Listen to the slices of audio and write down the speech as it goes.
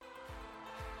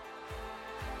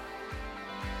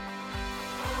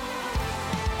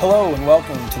Hello and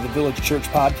welcome to the Village Church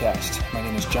Podcast. My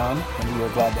name is John, and we are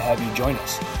glad to have you join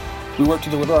us. We work to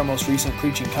deliver our most recent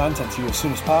preaching content to you as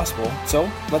soon as possible, so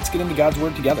let's get into God's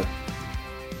Word together.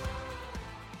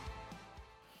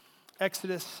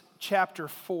 Exodus chapter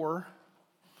 4.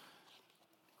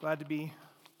 Glad to be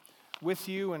with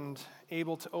you and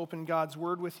able to open God's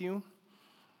Word with you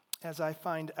as I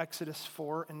find Exodus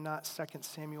 4 and not 2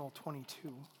 Samuel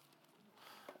 22.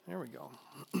 There we go.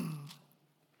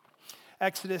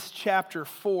 Exodus chapter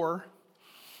 4.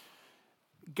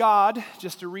 God,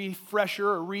 just a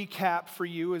refresher, a recap for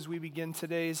you as we begin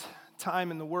today's time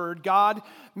in the Word. God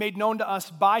made known to us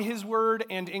by His Word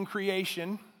and in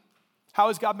creation. How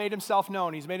has God made Himself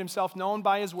known? He's made Himself known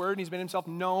by His Word, and He's made Himself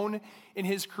known in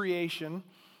His creation.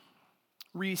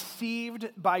 Received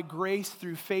by grace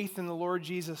through faith in the Lord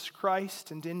Jesus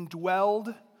Christ and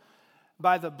indwelled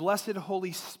by the blessed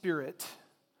Holy Spirit.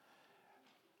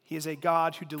 He is a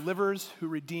God who delivers, who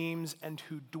redeems, and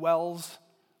who dwells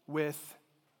with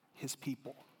His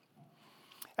people.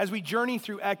 As we journey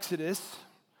through Exodus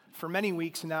for many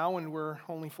weeks now, and we're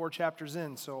only 4 chapters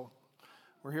in, so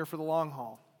we're here for the long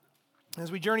haul. As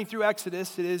we journey through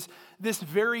Exodus, it is this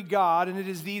very God, and it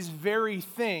is these very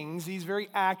things, these very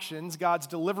actions, God's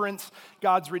deliverance,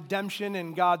 God's redemption,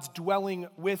 and God's dwelling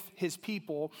with His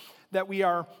people that we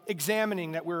are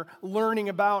examining, that we're learning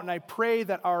about, and I pray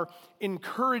that are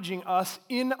encouraging us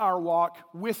in our walk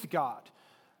with God.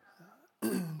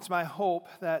 It's my hope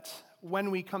that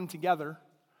when we come together,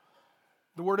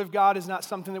 the Word of God is not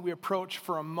something that we approach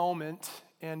for a moment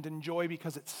and enjoy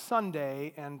because it's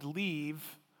Sunday and leave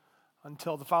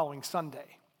until the following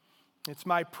Sunday. It's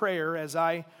my prayer as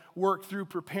I work through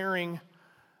preparing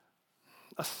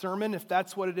a sermon, if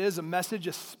that's what it is, a message,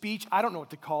 a speech. I don't know what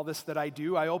to call this that I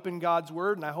do. I open God's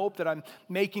Word, and I hope that I'm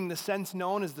making the sense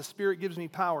known as the Spirit gives me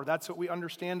power. That's what we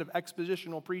understand of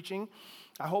expositional preaching.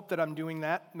 I hope that I'm doing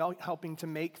that, helping to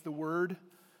make the Word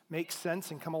make sense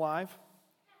and come alive.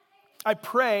 I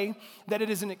pray that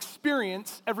it is an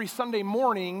experience every Sunday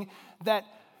morning that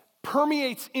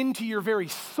permeates into your very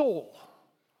soul,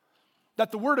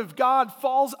 that the Word of God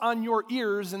falls on your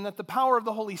ears and that the power of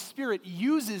the Holy Spirit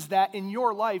uses that in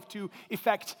your life to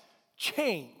effect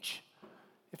change.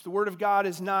 If the Word of God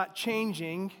is not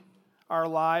changing our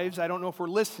lives, I don't know if we're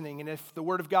listening, and if the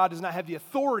Word of God does not have the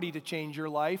authority to change your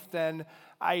life, then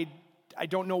I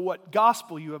don't know what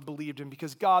gospel you have believed in,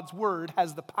 because God's Word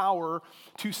has the power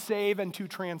to save and to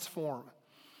transform.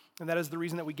 And that is the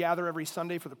reason that we gather every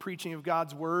Sunday for the preaching of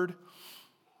God's Word.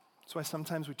 That's why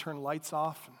sometimes we turn lights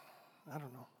off, and I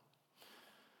don't know.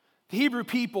 The Hebrew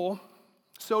people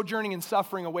sojourning and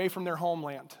suffering away from their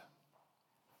homeland.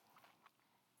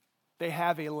 They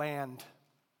have a land,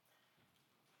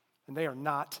 and they are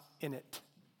not in it.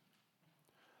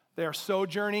 They are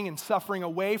sojourning and suffering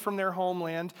away from their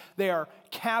homeland. They are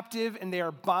captive and they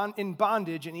are in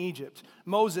bondage in Egypt.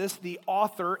 Moses, the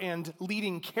author and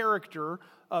leading character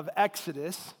of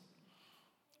Exodus,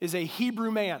 is a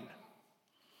Hebrew man.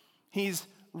 He's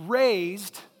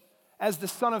raised as the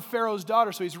son of Pharaoh's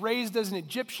daughter. So he's raised as an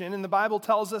Egyptian, and the Bible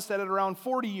tells us that at around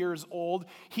 40 years old,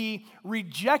 he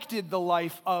rejected the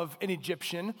life of an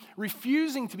Egyptian,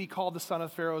 refusing to be called the son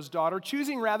of Pharaoh's daughter,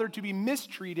 choosing rather to be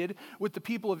mistreated with the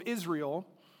people of Israel.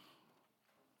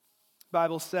 The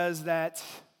Bible says that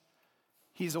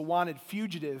he's a wanted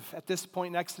fugitive at this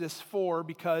point in Exodus 4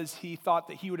 because he thought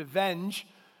that he would avenge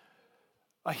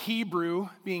a Hebrew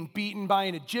being beaten by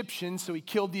an Egyptian, so he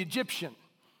killed the Egyptian.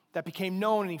 That became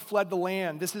known, and he fled the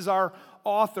land. This is our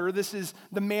author. This is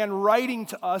the man writing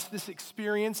to us this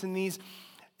experience and these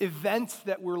events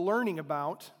that we're learning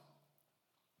about.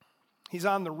 He's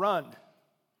on the run.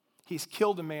 He's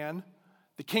killed a man.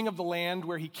 The king of the land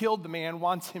where he killed the man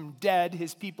wants him dead.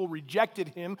 His people rejected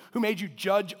him. Who made you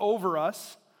judge over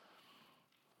us?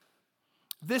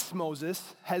 This Moses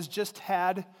has just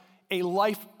had a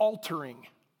life-altering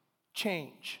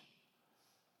change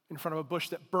in front of a bush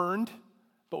that burned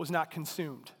but was not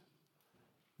consumed.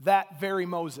 That very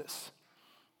Moses.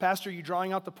 Pastor, you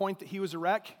drawing out the point that he was a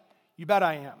wreck? You bet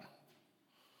I am.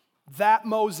 That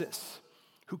Moses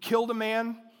who killed a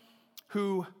man,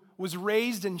 who was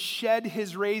raised and shed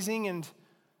his raising and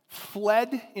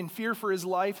fled in fear for his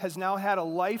life, has now had a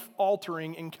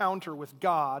life-altering encounter with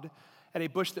God at a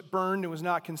bush that burned and was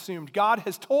not consumed. God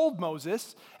has told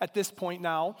Moses at this point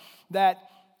now that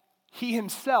he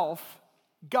himself,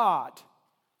 God,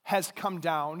 has come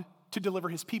down to deliver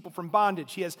his people from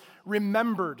bondage. He has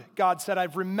remembered. God said,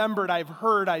 I've remembered, I've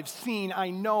heard, I've seen,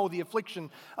 I know the affliction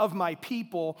of my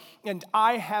people, and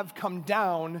I have come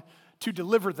down to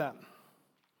deliver them.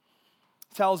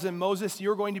 tells him, Moses,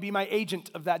 you're going to be my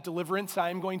agent of that deliverance. I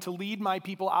am going to lead my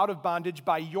people out of bondage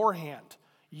by your hand.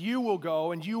 You will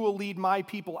go and you will lead my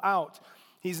people out.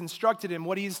 He's instructed him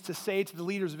what he is to say to the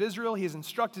leaders of Israel. He has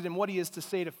instructed him what he is to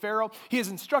say to Pharaoh. He has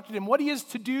instructed him what he is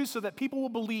to do so that people will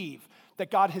believe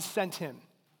that God has sent him.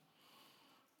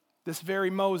 This very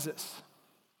Moses.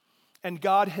 And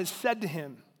God has said to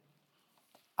him,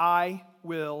 I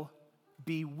will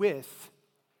be with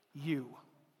you.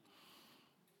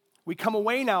 We come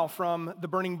away now from the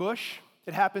burning bush.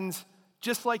 It happens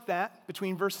just like that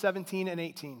between verse 17 and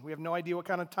 18. We have no idea what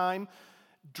kind of time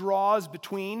draws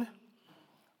between.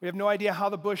 We have no idea how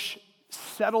the bush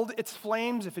settled its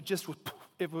flames, if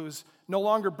it was no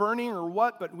longer burning or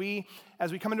what, but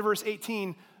as we come into verse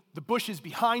 18, the bush is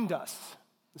behind us.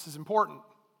 This is important.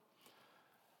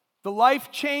 The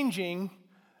life-changing,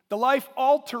 the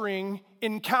life-altering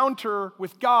encounter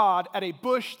with God at a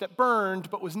bush that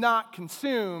burned but was not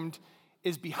consumed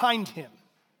is behind him.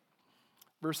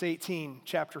 Verse 18,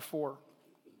 chapter 4.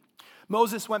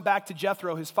 Moses went back to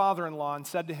Jethro, his father-in-law, and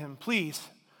said to him, please,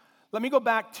 let me go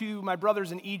back to my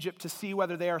brothers in Egypt to see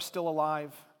whether they are still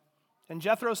alive. And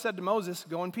Jethro said to Moses,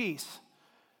 go in peace.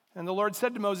 And the Lord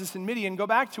said to Moses in Midian, go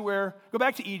back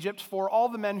to Egypt, for all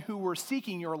the men who were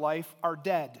seeking your life are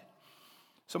dead.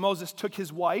 So Moses took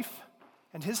his wife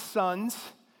and his sons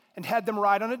and had them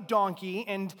ride on a donkey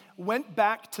and went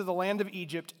back to the land of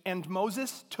Egypt. And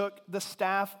Moses took the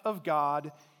staff of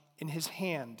God in his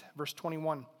hand. Verse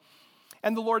 21.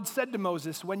 And the Lord said to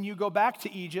Moses, when you go back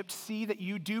to Egypt, see that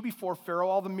you do before Pharaoh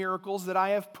all the miracles that I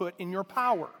have put in your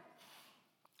power.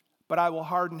 But I will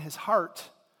harden his heart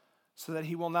so that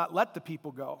he will not let the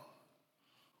people go.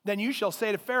 Then you shall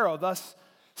say to Pharaoh, thus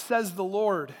says the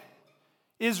Lord,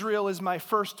 Israel is my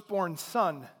firstborn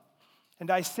son, and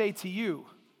I say to you,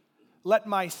 let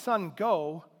my son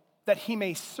go, that he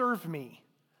may serve me.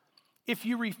 If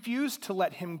you refuse to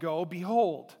let him go,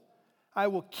 behold, I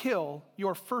will kill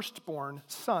your firstborn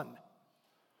son.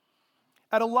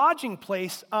 At a lodging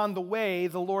place on the way,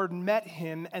 the Lord met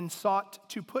him and sought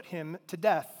to put him to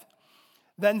death.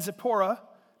 Then Zipporah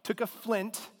took a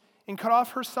flint and cut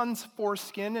off her son's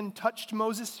foreskin and touched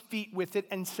Moses' feet with it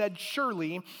and said,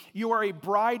 surely you are a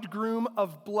bridegroom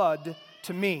of blood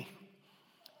to me.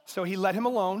 So he let him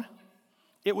alone.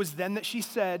 It was then that she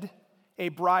said, a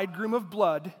bridegroom of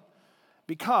blood,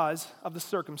 because of the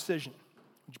circumcision.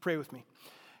 Would you pray with me?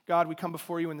 God, we come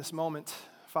before you in this moment,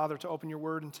 Father, to open your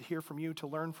word and to hear from you, to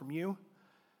learn from you.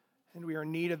 And we are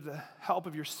in need of the help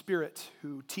of your Spirit,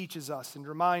 who teaches us and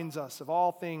reminds us of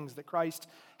all things that Christ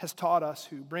has taught us,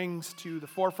 who brings to the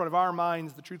forefront of our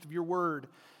minds the truth of your word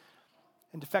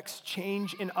and effects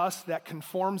change in us that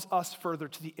conforms us further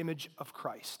to the image of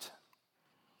Christ.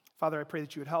 Father, I pray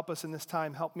that you would help us in this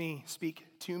time. Help me speak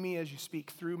to me as you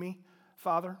speak through me,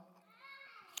 Father.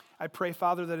 I pray,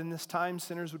 Father, that in this time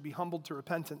sinners would be humbled to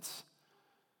repentance,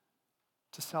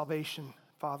 to salvation,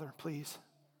 Father, please.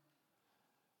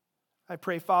 I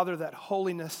pray, Father, that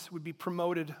holiness would be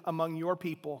promoted among your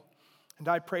people. And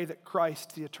I pray that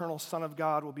Christ, the eternal Son of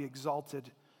God, will be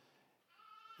exalted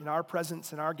in our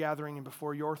presence, in our gathering, and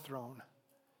before your throne.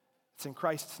 It's in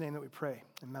Christ's name that we pray.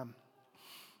 Amen.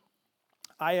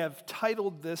 I have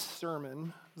titled this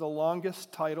sermon the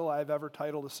longest title I've ever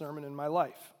titled a sermon in my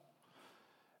life.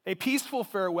 A peaceful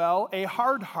farewell, a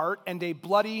hard heart, and a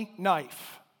bloody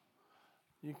knife.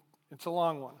 It's a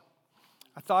long one.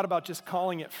 I thought about just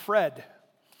calling it Fred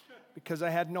because I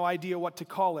had no idea what to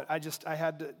call it. I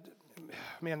had to,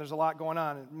 man, there's a lot going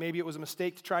on. Maybe it was a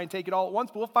mistake to try and take it all at once,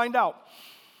 but we'll find out.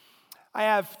 I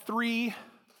have 3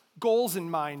 goals in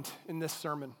mind in this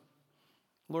sermon.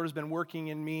 The Lord has been working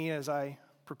in me as I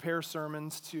prepare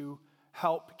sermons to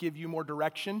help give you more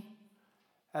direction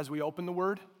as we open the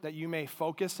Word, that you may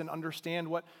focus and understand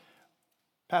what,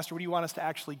 Pastor, what do you want us to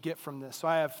actually get from this? So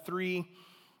I have 3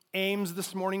 aims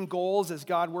this morning, goals as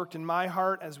God worked in my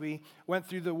heart as we went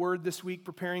through the Word this week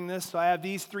preparing this. So I have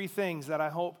these 3 things that I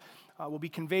hope will be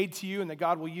conveyed to you and that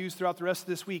God will use throughout the rest of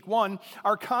this week. 1,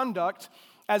 our conduct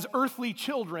as earthly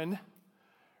children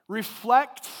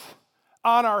reflects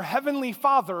on our Heavenly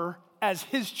Father as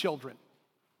His children.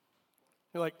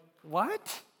 You're like,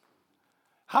 what?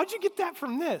 How'd you get that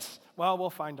from this? Well, we'll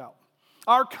find out.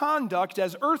 Our conduct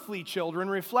as earthly children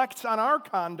reflects on our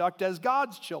conduct as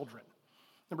God's children.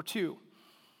 Number 2,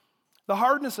 the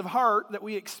hardness of heart that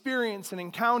we experience and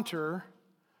encounter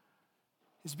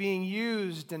is being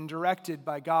used and directed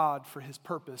by God for His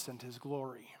purpose and His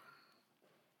glory.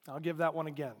 I'll give that one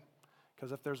again,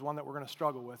 because if there's one that we're going to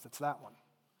struggle with, it's that one.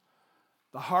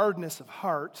 The hardness of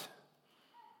heart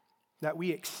that we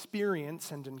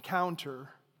experience and encounter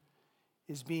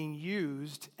is being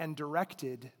used and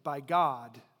directed by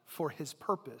God for his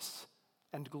purpose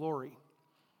and glory.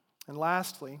 And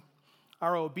lastly,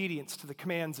 our obedience to the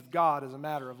commands of God is a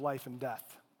matter of life and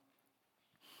death.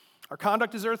 Our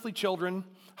conduct as earthly children,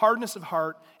 hardness of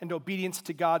heart, and obedience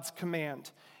to God's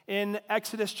command. In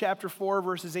Exodus chapter 4,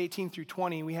 verses 18 through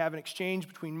 20, we have an exchange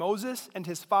between Moses and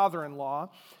his father-in-law,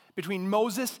 between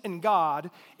Moses and God,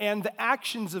 and the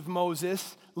actions of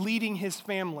Moses leading his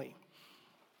family.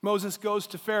 Moses goes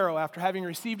to Pharaoh after having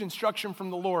received instruction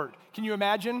from the Lord. Can you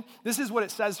imagine? This is what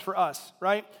it says for us,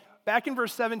 right? Back in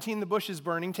verse 17, the bush is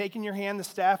burning. Take in your hand the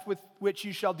staff with which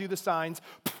you shall do the signs.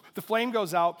 The flame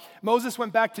goes out. Moses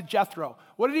went back to Jethro.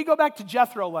 What did he go back to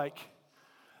Jethro like?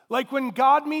 Like when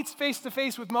God meets face to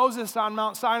face with Moses on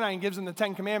Mount Sinai and gives him the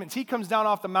 10 Commandments, he comes down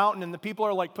off the mountain and the people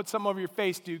are like, put something over your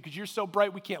face, dude, because you're so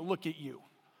bright we can't look at you.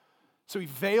 So he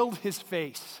veiled his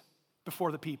face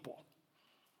before the people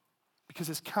because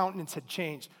his countenance had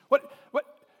changed. What?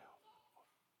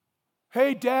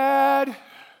 Hey, Dad.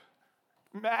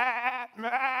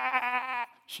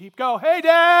 Sheep go, hey,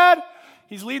 Dad.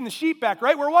 He's leading the sheep back,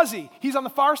 right? Where was he? He's on the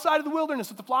far side of the wilderness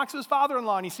with the flocks of his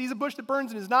father-in-law, and he sees a bush that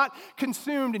burns and is not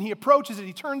consumed, and he approaches it.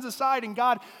 He turns aside, and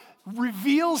God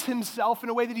reveals himself in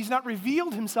a way that he's not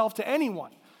revealed himself to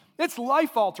anyone. It's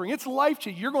life-altering. It's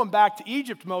life-changing. You're going back to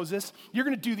Egypt, Moses. You're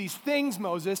going to do these things,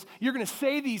 Moses. You're going to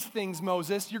say these things,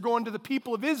 Moses. You're going to the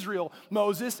people of Israel,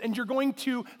 Moses, and you're going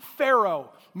to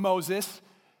Pharaoh, Moses.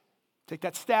 Take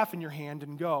that staff in your hand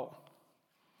and go.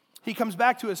 He comes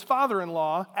back to his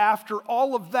father-in-law after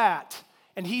all of that,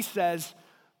 and he says,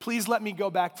 please let me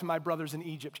go back to my brothers in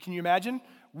Egypt. Can you imagine?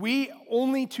 We,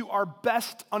 only to our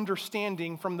best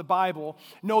understanding from the Bible,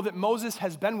 know that Moses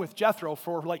has been with Jethro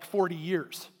for like 40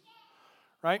 years,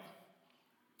 right?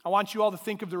 I want you all to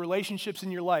think of the relationships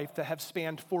in your life that have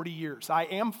spanned 40 years. I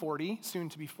am 40, soon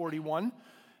to be 41.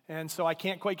 And so I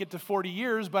can't quite get to 40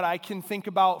 years, but I can think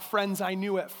about friends I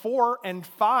knew at 4 and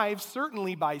 5,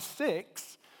 certainly by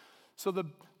 6. So the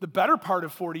better part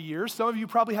of 40 years. Some of you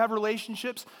probably have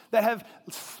relationships that have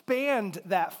spanned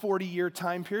that 40-year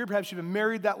time period. Perhaps you've been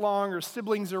married that long or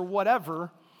siblings or whatever.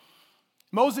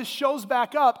 Moses shows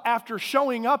back up after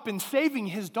showing up and saving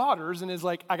his daughters and is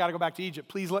like, I got to go back to Egypt.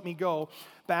 Please let me go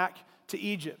back to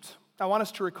Egypt. I want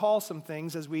us to recall some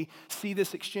things as we see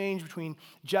this exchange between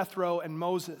Jethro and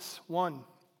Moses. One,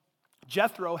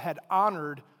 Jethro had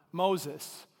honored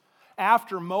Moses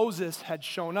after Moses had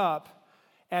shown up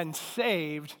and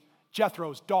saved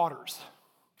Jethro's daughters.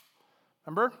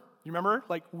 Remember? You remember?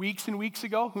 Like weeks and weeks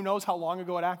ago? Who knows how long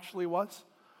ago it actually was?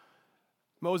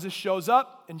 Moses shows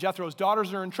up, and Jethro's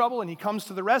daughters are in trouble, and he comes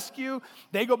to the rescue.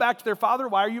 They go back to their father.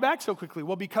 Why are you back so quickly?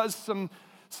 Well, because some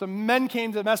men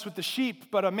came to mess with the sheep,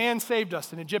 but a man saved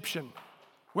us, an Egyptian.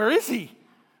 Where is he?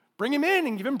 Bring him in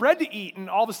and give him bread to eat. And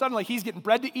all of a sudden, like, he's getting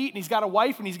bread to eat, and he's got a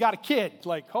wife, and he's got a kid.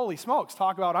 Like, holy smokes,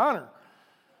 talk about honor.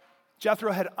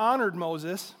 Jethro had honored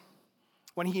Moses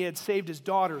when he had saved his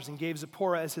daughters and gave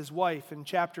Zipporah as his wife. In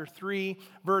chapter 3,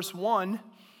 verse 1,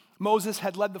 Moses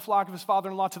had led the flock of his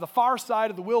father-in-law to the far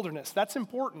side of the wilderness. That's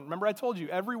important. Remember I told you,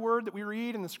 every word that we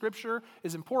read in the scripture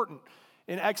is important.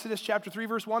 In Exodus chapter 3,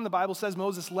 verse 1, the Bible says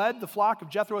Moses led the flock of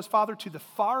Jethro, his father, to the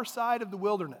far side of the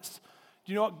wilderness.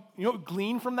 Do you know what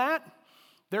glean from that?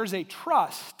 There's a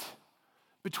trust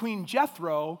between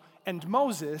Jethro and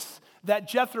Moses that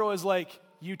Jethro is like,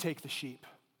 you take the sheep,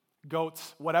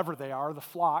 goats, whatever they are, the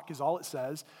flock is all it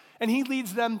says, and he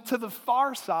leads them to the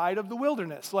far side of the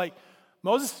wilderness. Like,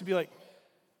 Moses would be like,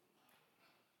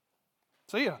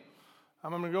 see ya,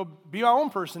 I'm going to go be my own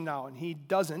person now, and he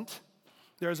doesn't.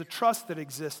 There is a trust that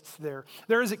exists there.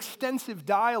 There is extensive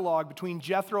dialogue between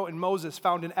Jethro and Moses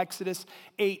found in Exodus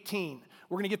 18.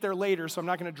 We're going to get there later, so I'm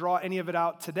not going to draw any of it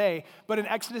out today. But in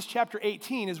Exodus chapter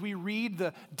 18, as we read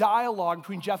the dialogue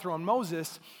between Jethro and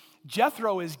Moses,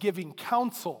 Jethro is giving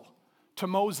counsel to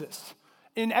Moses.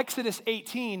 In Exodus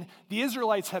 18, the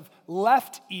Israelites have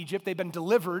left Egypt. They've been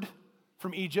delivered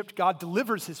from Egypt. God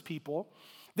delivers his people.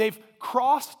 They've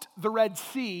crossed the Red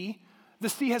Sea. The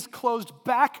sea has closed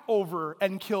back over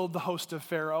and killed the host of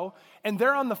Pharaoh. And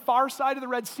they're on the far side of the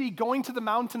Red Sea going to the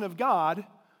mountain of God.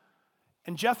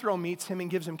 And Jethro meets him and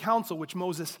gives him counsel, which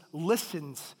Moses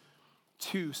listens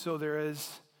to. So there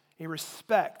is a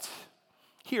respect.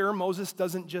 Here, Moses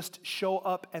doesn't just show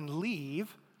up and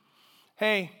leave.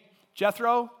 Hey,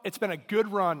 Jethro, it's been a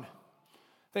good run.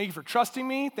 Thank you for trusting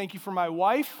me. Thank you for my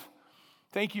wife.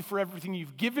 Thank you for everything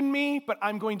you've given me, but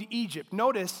I'm going to Egypt.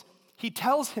 Notice, he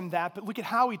tells him that, but look at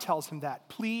how he tells him that.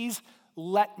 Please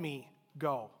let me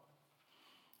go.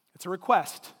 It's a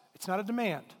request. It's not a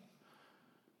demand.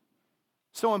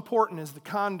 So important is the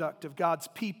conduct of God's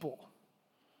people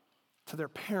to their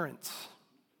parents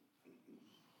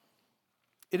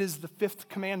It is the fifth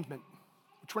commandment,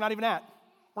 which we're not even at.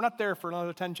 We're not there for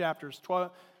another 10 chapters,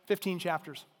 12, 15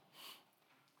 chapters.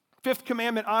 Fifth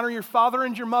commandment, honor your father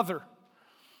and your mother.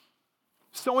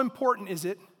 So important is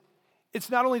it. It's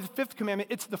not only the fifth commandment,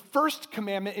 it's the first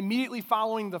commandment immediately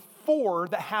following the 4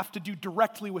 that have to do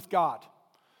directly with God.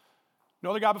 No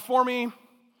other God before me. Do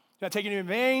not take it in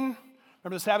vain.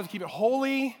 Remember the Sabbath, keep it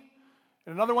holy.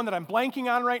 And another one that I'm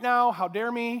blanking on right now, how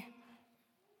dare me,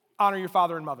 honor your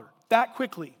father and mother. That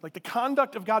quickly, like the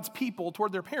conduct of God's people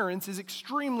toward their parents is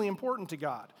extremely important to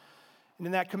God. And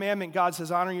in that commandment, God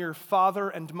says, honor your father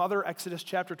and mother, Exodus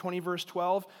chapter 20, verse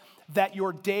 12, that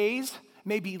your days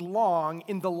may be long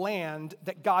in the land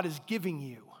that God is giving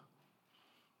you.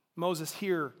 Moses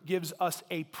here gives us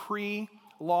a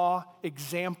pre-law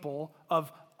example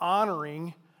of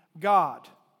honoring God.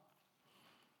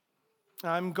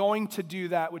 I'm going to do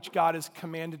that which God has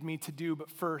commanded me to do, but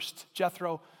first,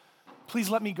 Jethro, please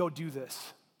let me go do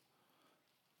this.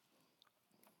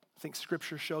 I think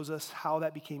Scripture shows us how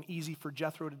that became easy for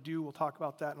Jethro to do. We'll talk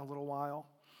about that in a little while.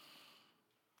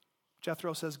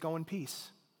 Jethro says, go in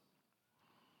peace.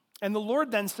 And the Lord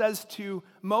then says to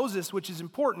Moses, which is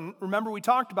important, remember we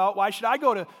talked about,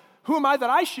 who am I that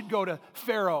I should go to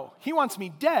Pharaoh? He wants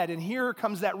me dead. And here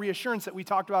comes that reassurance that we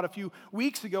talked about a few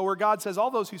weeks ago where God says, all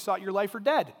those who sought your life are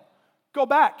dead. Go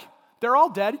back. They're all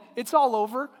dead. It's all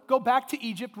over. Go back to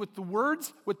Egypt with the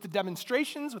words, with the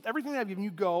demonstrations, with everything that I've given you.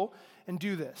 Go and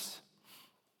do this.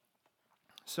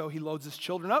 So he loads his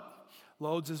children up,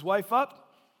 loads his wife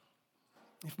up.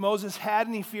 If Moses had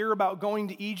any fear about going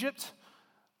to Egypt,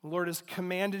 the Lord has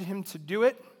commanded him to do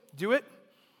it. Do it.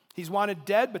 He's wanted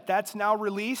dead, but that's now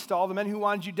released. All the men who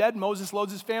wanted you dead, Moses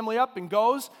loads his family up and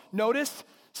goes. Notice,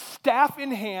 staff in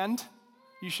hand.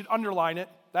 You should underline it.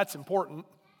 That's important.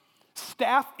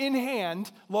 Staff in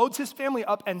hand, loads his family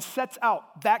up and sets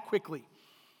out that quickly.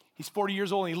 He's 40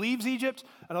 years old and he leaves Egypt.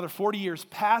 Another 40 years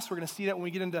pass. We're going to see that when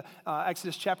we get into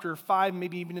Exodus chapter 5,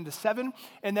 maybe even into 7.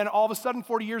 And then all of a sudden,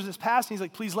 40 years has passed and he's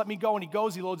like, please let me go. And he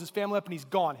goes, he loads his family up and he's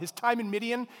gone. His time in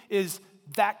Midian is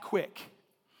that quick.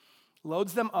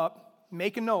 Loads them up.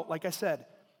 Make a note, like I said,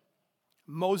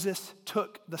 Moses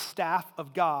took the staff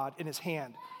of God in his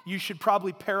hand. You should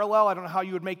probably parallel. I don't know how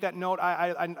you would make that note.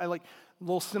 I like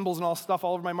little symbols and all stuff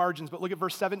all over my margins. But look at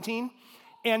verse 17.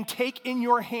 And take in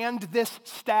your hand this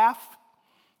staff.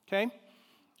 Okay?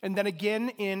 And then again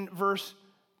in verse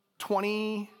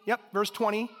 20, verse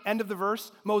 20, end of the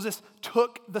verse, Moses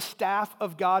took the staff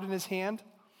of God in his hand.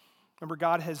 Remember,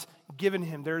 God has given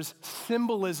him. There's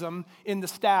symbolism in the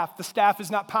staff. The staff is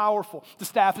not powerful. The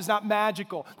staff is not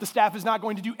magical. The staff is not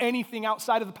going to do anything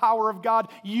outside of the power of God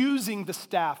using the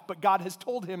staff. But God has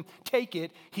told him, take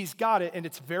it. He's got it, and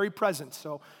it's very present.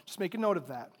 So just make a note of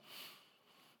that.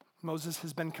 Moses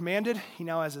has been commanded. He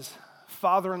now has his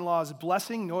father-in-law's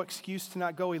blessing. No excuse to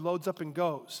not go. He loads up and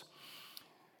goes.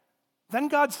 Then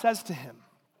God says to him,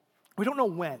 we don't know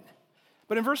when,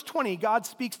 but in verse 20, God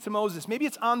speaks to Moses. Maybe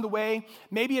it's on the way.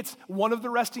 Maybe it's one of the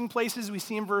resting places. We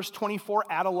see in verse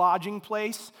 24 at a lodging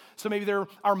place. So maybe there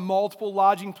are multiple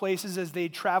lodging places as they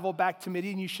travel back to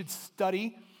Midian. You should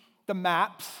study the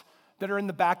maps that are in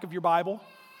the back of your Bible.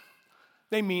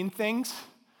 They mean things.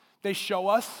 They show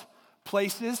us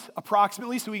places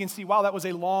approximately so we can see, wow, that was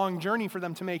a long journey for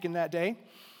them to make in that day.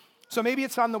 So maybe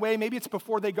it's on the way. Maybe it's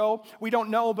before they go. We don't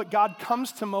know, but God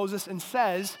comes to Moses and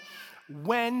says,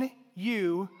 when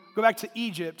you go back to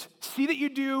Egypt, see that you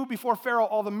do before Pharaoh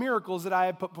all the miracles that I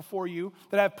have put before you,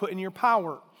 that I have put in your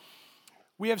power.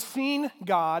 We have seen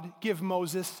God give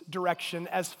Moses direction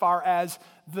as far as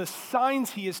the signs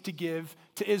he is to give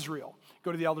to Israel.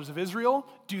 Go to the elders of Israel,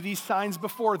 do these signs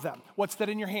before them. What's that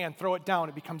in your hand? Throw it down,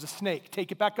 it becomes a snake.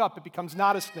 Take it back up, it becomes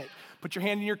not a snake. Put your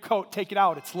hand in your coat, take it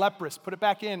out, it's leprous. Put it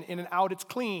back in and out, it's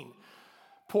clean.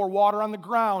 Pour water on the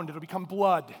ground, it'll become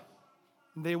blood.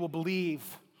 And they will believe.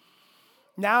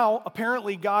 Now,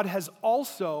 apparently, God has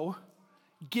also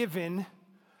given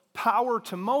power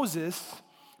to Moses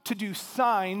to do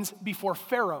signs before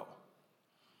Pharaoh.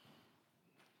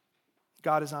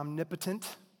 God is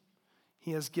omnipotent.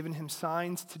 He has given him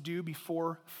signs to do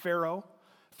before Pharaoh.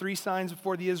 3 signs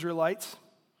before the Israelites.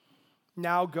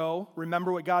 Now go.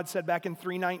 Remember what God said back in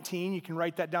 3:19. You can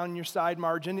write that down in your side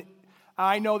margin.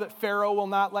 I know that Pharaoh will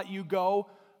not let you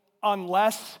go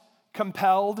unless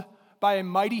compelled by a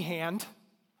mighty hand.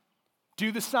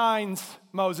 Do the signs,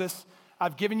 Moses.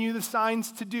 I've given you the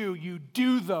signs to do. You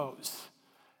do those.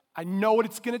 I know what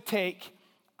it's going to take.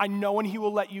 I know when he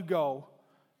will let you go.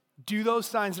 Do those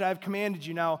signs that I have commanded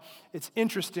you. Now, it's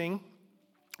interesting.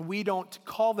 We don't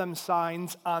call them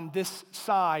signs on this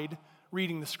side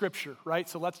reading the scripture, right?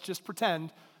 So let's just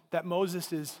pretend that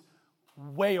Moses is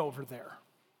way over there.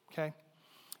 okay?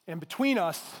 And between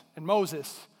us and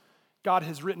Moses, God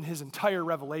has written his entire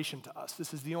revelation to us.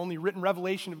 This is the only written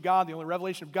revelation of God, the only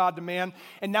revelation of God to man.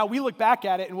 And now we look back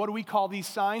at it, and what do we call these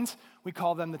signs? We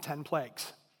call them the 10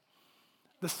 plagues.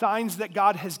 The signs that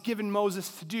God has given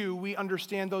Moses to do, we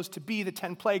understand those to be the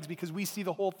 10 plagues because we see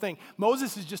the whole thing.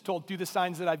 Moses is just told, do the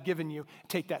signs that I've given you.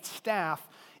 Take that staff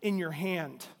in your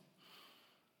hand.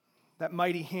 That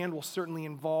mighty hand will certainly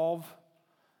involve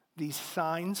these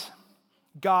signs.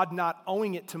 God not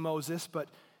owing it to Moses, but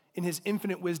in his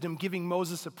infinite wisdom, giving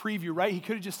Moses a preview, right? He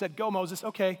could have just said, go, Moses.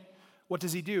 Okay, what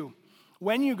does he do?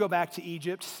 When you go back to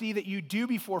Egypt, see that you do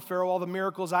before Pharaoh all the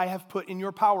miracles I have put in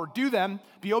your power. Do them,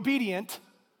 be obedient,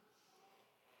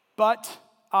 but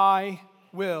I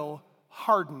will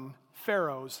harden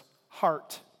Pharaoh's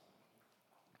heart.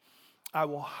 I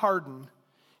will harden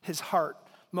his heart.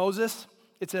 Moses,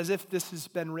 it's as if this has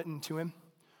been written to him.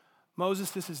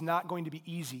 Moses, this is not going to be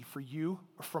easy for you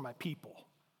or for my people.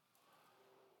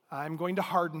 I'm going to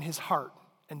harden his heart,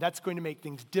 and that's going to make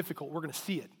things difficult. We're going to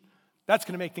see it. That's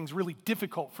going to make things really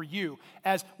difficult for you.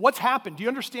 As what's happened? Do you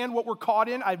understand what we're caught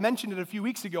in? I mentioned it a few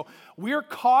weeks ago. We're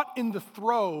caught in the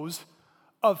throes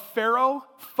of Pharaoh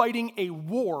fighting a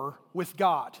war with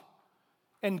God.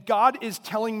 And God is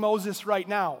telling Moses right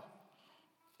now,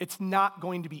 it's not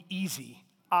going to be easy.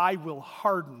 I will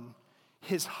harden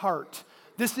his heart.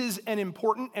 This is an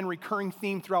important and recurring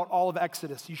theme throughout all of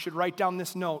Exodus. You should write down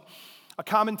this note. A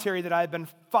commentary that I've been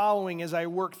following as I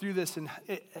work through this, and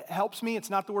it helps me. It's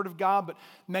not the Word of God, but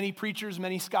many preachers,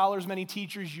 many scholars, many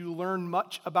teachers, you learn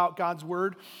much about God's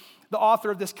Word. The author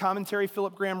of this commentary,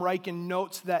 Philip Graham Ryken,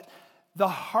 notes that the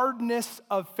hardness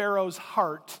of Pharaoh's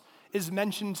heart is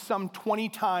mentioned some 20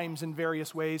 times in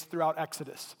various ways throughout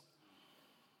Exodus.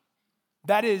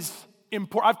 That is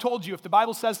important. I've told you, if the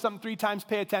Bible says something 3 times,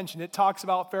 pay attention. It talks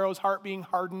about Pharaoh's heart being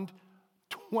hardened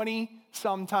 20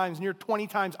 sometimes, near 20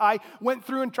 times. I went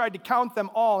through and tried to count them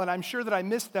all, and I'm sure that I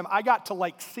missed them. I got to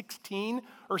like 16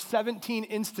 or 17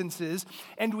 instances,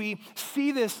 and we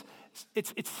see this,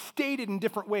 it's stated in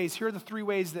different ways. Here are the 3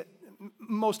 ways that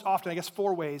most often, I guess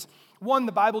 4 ways. One,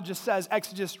 the Bible just says,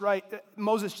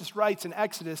 Moses just writes in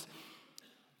Exodus,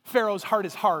 Pharaoh's heart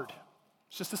is hard.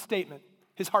 It's just a statement.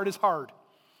 His heart is hard.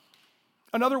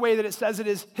 Another way that it says it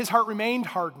is, his heart remained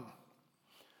hardened.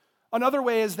 Another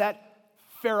way is that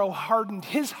Pharaoh hardened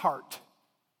his heart.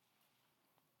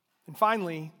 And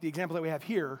finally, the example that we have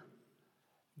here,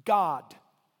 God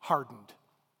hardened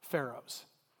Pharaoh's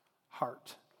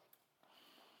heart.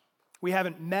 We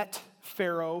haven't met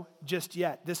Pharaoh just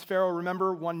yet. This Pharaoh,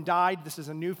 remember, one died. This is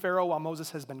a new Pharaoh while Moses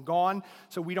has been gone.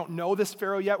 So we don't know this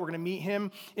Pharaoh yet. We're going to meet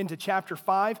him into chapter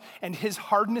 5. And his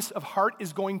hardness of heart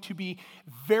is going to be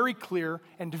very clear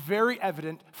and very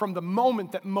evident from the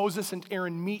moment that Moses and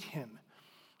Aaron meet him.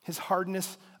 His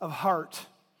hardness of heart.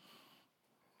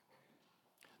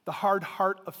 The hard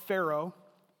heart of Pharaoh,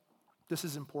 this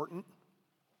is important.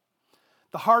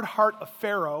 The hard heart of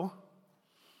Pharaoh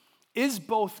is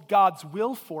both God's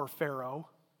will for Pharaoh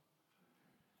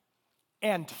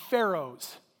and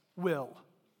Pharaoh's will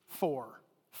for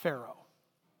Pharaoh.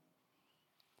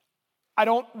 I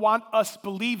don't want us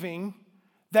believing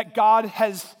that God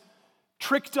has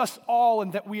tricked us all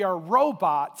and that we are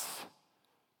robots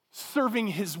serving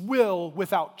his will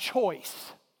without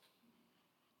choice.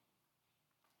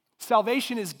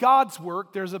 Salvation is God's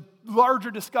work. There's a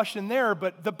larger discussion there,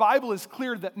 but the Bible is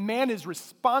clear that man is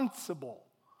responsible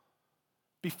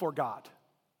before God.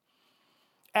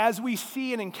 As we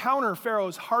see and encounter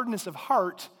Pharaoh's hardness of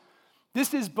heart,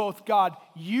 this is both God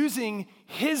using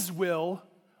his will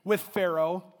with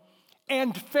Pharaoh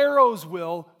and Pharaoh's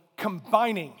will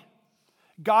combining.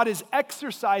 God is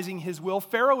exercising his will.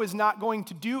 Pharaoh is not going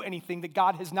to do anything that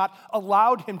God has not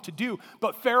allowed him to do,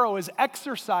 but Pharaoh is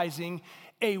exercising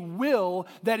a will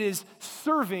that is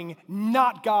serving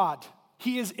not God.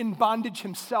 He is in bondage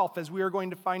himself, as we are going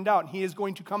to find out. He is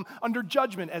going to come under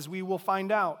judgment, as we will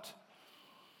find out.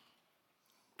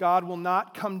 God will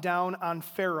not come down on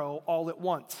Pharaoh all at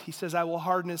once. He says, I will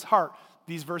harden his heart.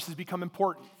 These verses become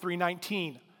important.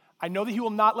 3:19. I know that he will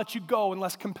not let you go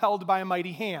unless compelled by a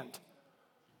mighty hand.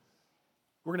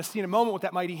 We're going to see in a moment what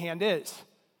that mighty hand is.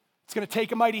 It's going to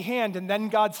take a mighty hand, and then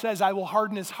God says, I will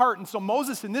harden his heart. And so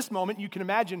Moses, in this moment, you can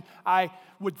imagine, I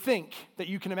would think that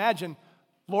you can imagine,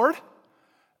 Lord,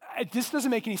 this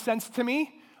doesn't make any sense to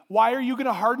me. Why are you going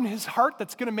to harden his heart?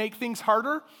 That's going to make things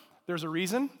harder. There's a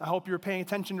reason. I hope you were paying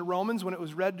attention to Romans when it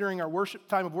was read during our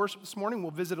time of worship this morning.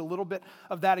 We'll visit a little bit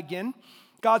of that again.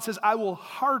 God says, I will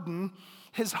harden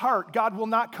his heart. God will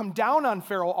not come down on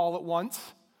Pharaoh all at once.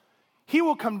 He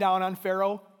will come down on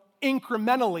Pharaoh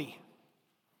incrementally.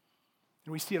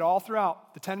 And we see it all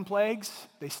throughout the 10 plagues.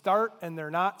 They start and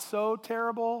they're not so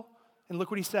terrible. And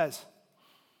look what he says.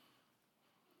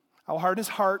 I will harden his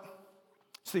heart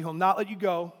so he will not let you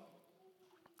go.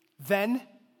 Then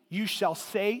you shall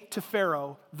say to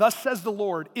Pharaoh, thus says the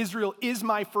Lord, Israel is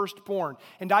my firstborn.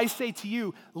 And I say to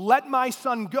you, let my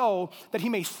son go that he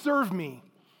may serve me.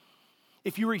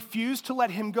 If you refuse to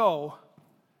let him go,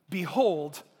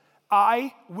 behold,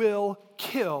 I will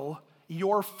kill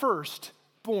your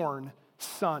firstborn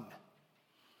son.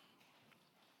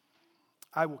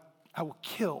 I will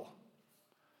kill.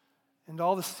 And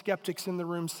all the skeptics in the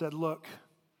room said, look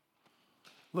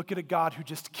at a God who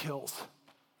just kills.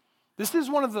 This is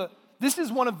one of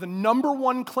the number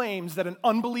one claims that an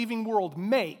unbelieving world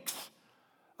makes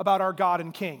about our God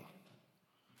and King.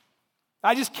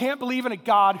 I just can't believe in a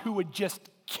God who would just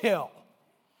kill.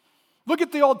 Look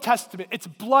at the Old Testament. It's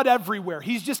blood everywhere.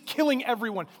 He's just killing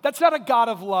everyone. That's not a God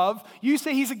of love. You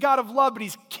say he's a God of love, but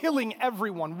he's killing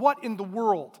everyone. What in the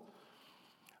world?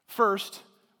 First,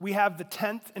 we have the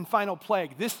 10th and final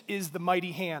plague. This is the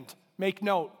mighty hand. Make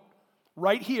note.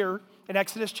 Right here in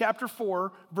Exodus chapter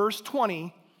 4, verse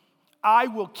 20, I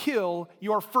will kill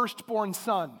your firstborn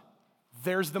son.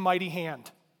 There's the mighty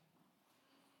hand.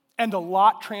 And a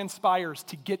lot transpires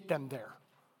to get them there.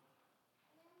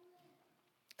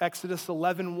 Exodus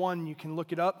 11:1, you can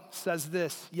look it up, says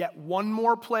this, yet one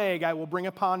more plague I will bring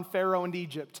upon Pharaoh and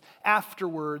Egypt.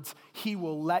 Afterwards, he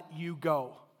will let you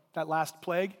go. That last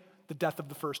plague, the death of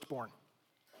the firstborn.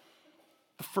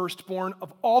 The firstborn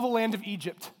of all the land of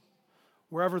Egypt,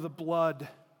 wherever the blood,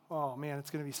 oh man, it's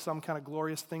going to be some kind of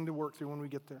glorious thing to work through when we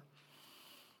get there.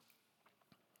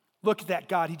 Look at that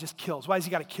God, he just kills. Why does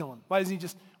he got to kill him? Why does he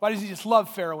just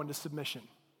love Pharaoh into submission?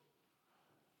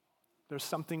 There's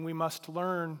something we must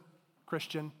learn,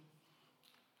 Christian.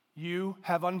 You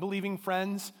have unbelieving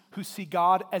friends who see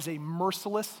God as a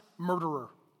merciless murderer.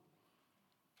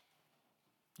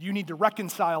 You need to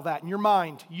reconcile that in your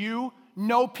mind. You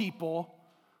know people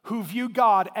who view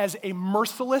God as a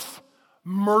merciless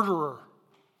murderer.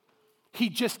 He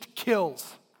just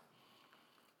kills.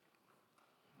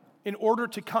 In order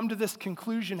to come to this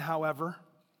conclusion, however,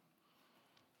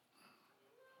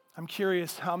 I'm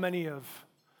curious how many of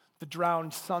the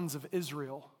drowned sons of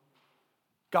Israel,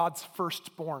 God's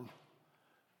firstborn,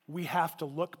 we have to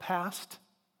look past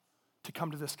to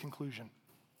come to this conclusion.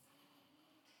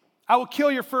 I will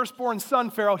kill your firstborn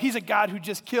son, Pharaoh. He's a God who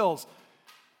just kills.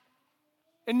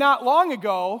 And not long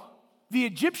ago, the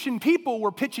Egyptian people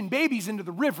were pitching babies into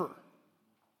the river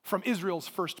from Israel's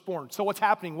firstborn. So what's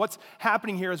happening? What's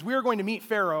happening here is we are going to meet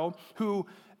Pharaoh, who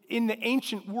in the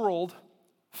ancient world,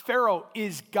 Pharaoh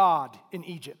is God in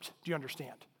Egypt. Do you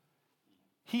understand?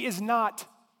 He is not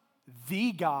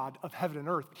the God of heaven and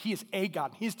earth. He is a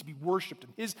God. He is to be worshiped,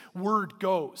 and his word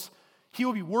goes. He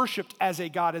will be worshiped as a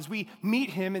God. As we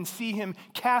meet him and see him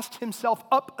cast himself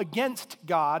up against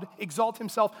God, exalt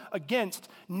himself against,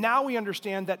 now we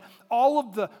understand that all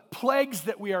of the plagues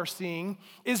that we are seeing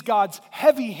is God's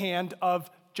heavy hand of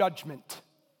judgment.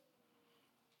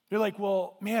 You're like,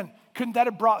 well, man, couldn't that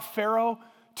have brought Pharaoh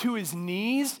to his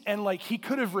knees and he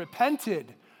could have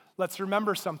repented? Let's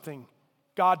remember something.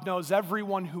 God knows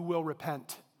everyone who will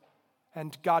repent,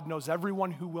 and God knows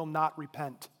everyone who will not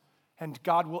repent. And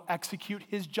God will execute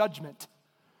his judgment.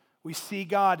 We see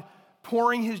God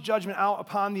pouring his judgment out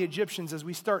upon the Egyptians as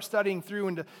we start studying through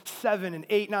into 7 and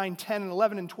 8, 9, 10, and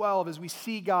 11, and 12. As we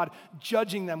see God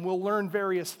judging them, we'll learn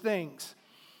various things.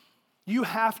 You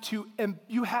have to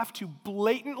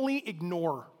blatantly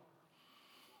ignore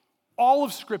all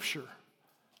of Scripture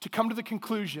to come to the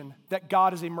conclusion that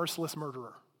God is a merciless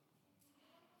murderer.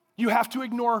 You have to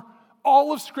ignore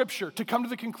all of Scripture to come to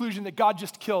the conclusion that God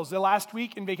just kills. The last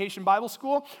week in Vacation Bible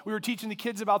School, we were teaching the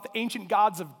kids about the ancient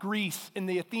gods of Greece and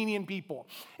the Athenian people.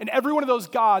 And every one of those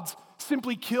gods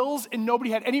simply kills, and nobody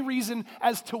had any reason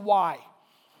as to why.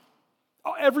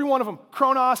 Every one of them,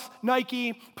 Kronos,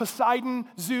 Nike, Poseidon,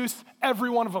 Zeus,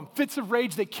 every one of them. Fits of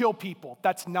rage, they kill people.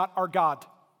 That's not our God.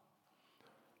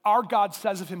 Our God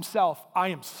says of himself, I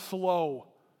am slow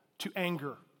to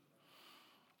anger.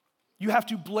 You have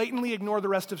to blatantly ignore the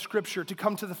rest of Scripture to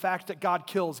come to the fact that God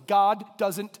kills. God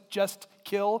doesn't just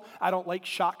kill. I don't like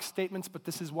shock statements, but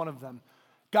this is one of them.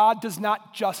 God does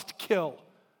not just kill,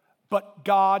 but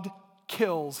God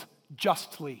kills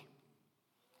justly.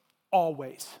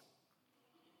 Always.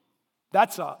 I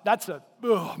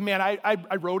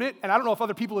wrote it, and I don't know if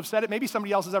other people have said it. Maybe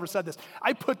somebody else has ever said this.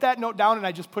 I put that note down, and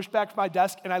I just pushed back to my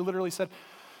desk, and I literally said,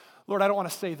 Lord, I don't want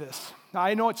to say this. Now,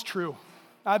 I know it's true.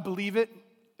 I believe it.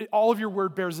 All of your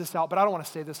word bears this out, but I don't want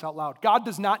to say this out loud. God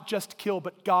does not just kill,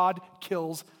 but God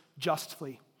kills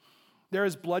justly. There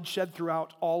is bloodshed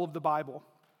throughout all of the Bible.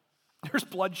 There's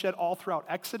bloodshed all throughout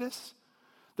Exodus.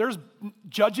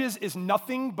 Judges is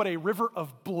nothing but a river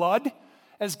of blood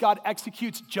as God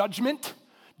executes judgment.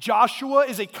 Joshua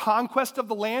is a conquest of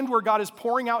the land where God is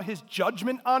pouring out his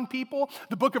judgment on people.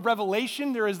 The book of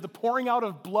Revelation, there is the pouring out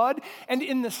of blood. And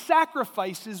in the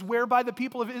sacrifices whereby the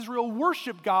people of Israel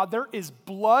worship God, there is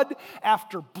blood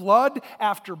after blood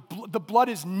after blood. The blood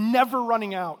is never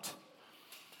running out.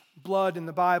 Blood in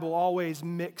the Bible always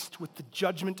mixed with the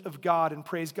judgment of God, and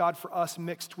praise God for us,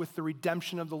 mixed with the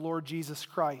redemption of the Lord Jesus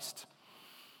Christ.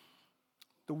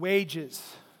 The wages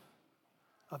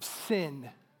of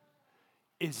sin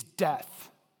is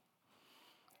death.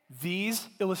 These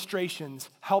illustrations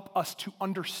help us to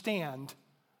understand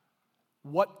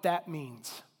what that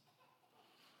means.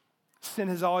 Sin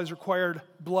has always required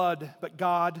blood, but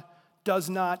God does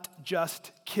not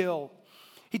just kill.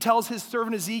 He tells his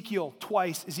servant Ezekiel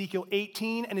twice, Ezekiel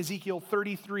 18 and Ezekiel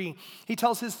 33. He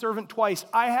tells his servant twice,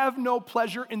 I have no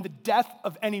pleasure in the death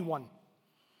of anyone.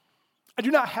 I do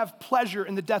not have pleasure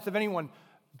in the death of anyone,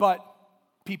 but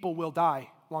people will die,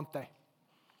 won't they?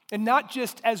 And not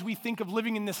just as we think of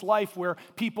living in this life where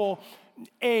people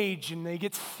age and they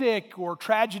get sick or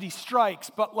tragedy strikes,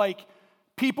 but like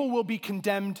people will be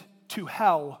condemned to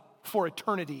hell for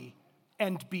eternity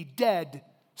and be dead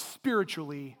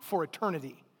spiritually for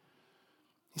eternity.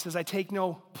 He says, I take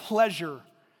no pleasure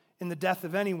in the death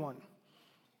of anyone.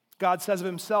 God says of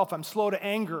himself, I'm slow to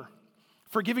anger,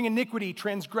 forgiving iniquity,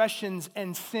 transgressions,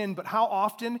 and sin. But how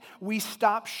often we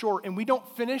stop short and we don't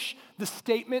finish the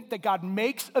statement that God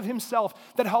makes of himself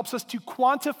that helps us to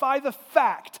quantify the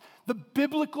fact, the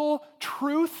biblical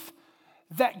truth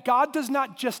that God does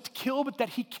not just kill, but that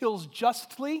he kills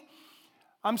justly.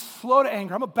 I'm slow to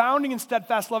anger. I'm abounding in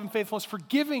steadfast love and faithfulness,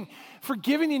 forgiving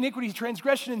the iniquity,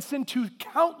 transgression, and sin to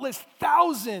countless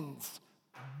thousands.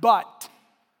 But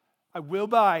I will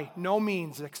by no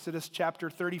means, Exodus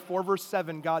chapter 34, verse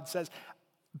 7, God says,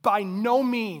 by no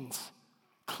means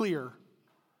clear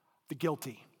the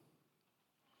guilty.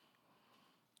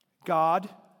 God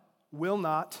will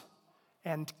not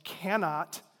and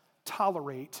cannot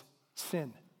tolerate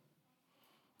sin.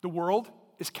 The world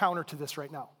is counter to this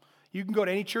right now. You can go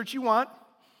to any church you want.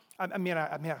 I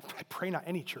pray not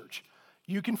any church.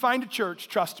 You can find a church,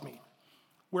 trust me,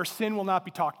 where sin will not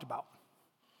be talked about.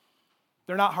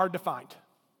 They're not hard to find.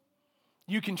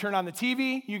 You can turn on the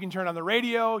TV, you can turn on the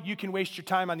radio, you can waste your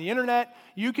time on the internet.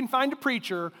 You can find a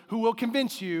preacher who will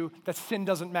convince you that sin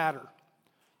doesn't matter.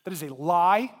 That is a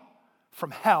lie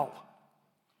from hell.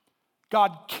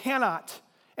 God cannot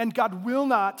and God will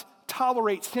not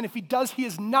tolerate sin. If he does, he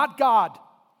is not God.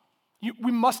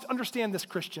 We must understand this,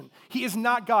 Christian. He is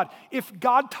not God. If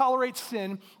God tolerates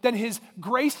sin, then his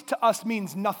grace to us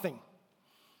means nothing.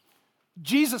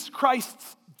 Jesus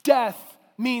Christ's death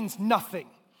means nothing.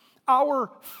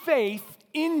 Our faith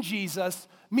in Jesus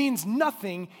means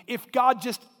nothing if God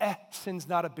just, sin's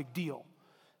not a big deal.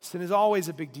 Sin is always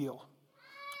a big deal.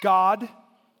 God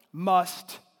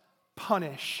must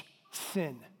punish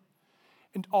sin.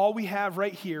 And all we have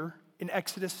right here in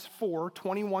Exodus 4,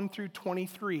 21 through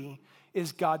 23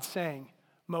 is God saying,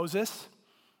 Moses,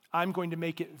 I'm going to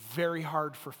make it very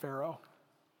hard for Pharaoh.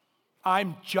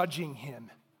 I'm judging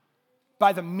him.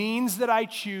 By the means that I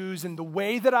choose and the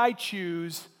way that I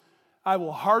choose, I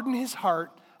will harden his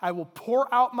heart. I will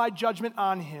pour out my judgment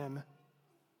on him.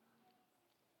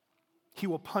 He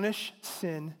will punish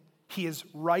sin. He is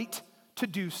right to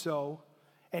do so,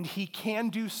 and he can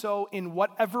do so in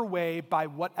whatever way, by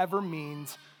whatever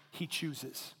means he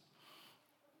chooses.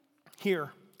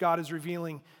 Here, God is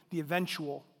revealing the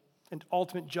eventual and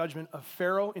ultimate judgment of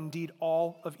Pharaoh, indeed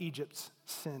all of Egypt's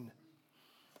sin.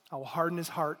 I will harden his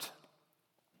heart.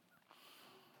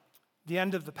 The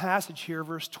end of the passage here,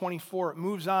 verse 24, it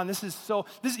moves on.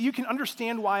 You can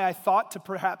understand why I thought to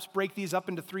perhaps break these up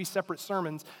into 3 separate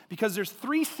sermons, because there's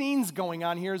 3 scenes going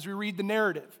on here as we read the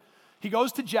narrative. He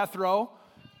goes to Jethro,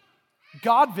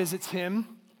 God visits him,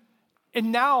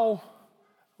 and now,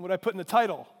 what I put in the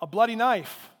title, a bloody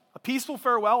knife. A peaceful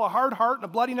farewell, a hard heart, and a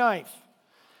bloody knife.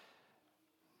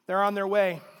 They're on their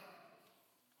way.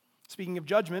 Speaking of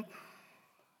judgment,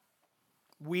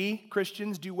 we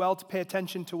Christians do well to pay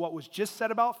attention to what was just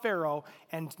said about Pharaoh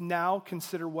and now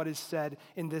consider what is said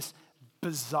in this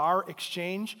bizarre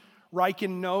exchange.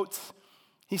 Ryken notes,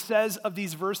 he says of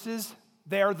these verses,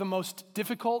 they are the most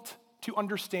difficult to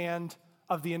understand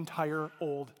of the entire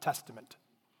Old Testament.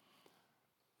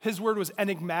 His word was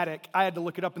enigmatic. I had to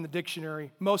look it up in the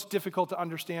dictionary. Most difficult to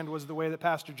understand was the way that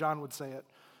Pastor John would say it.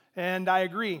 And I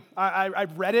agree.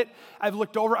 I've read it. I've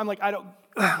looked over. I'm like,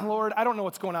 Lord, I don't know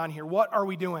what's going on here. What are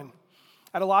we doing?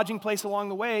 At a lodging place along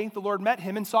the way, the Lord met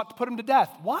him and sought to put him to death.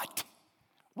 What?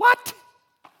 What?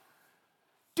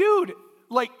 Dude,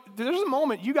 like, there's a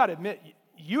moment you got to admit,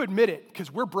 you admit it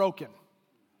because we're broken.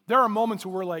 There are moments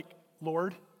where we're like,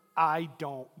 Lord, I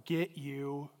don't get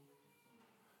you.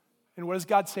 And what does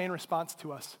God say in response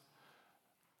to us?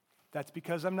 That's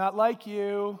because I'm not like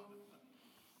you.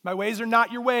 My ways are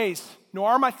not your ways, nor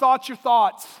are my thoughts your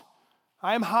thoughts.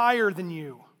 I am higher than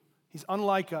you. He's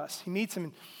unlike us. He meets him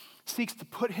and seeks to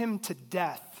put him to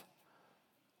death.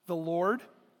 The Lord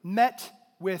met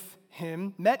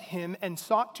him and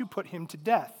sought to put him to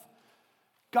death.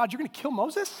 God, you're going to kill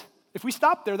Moses? If we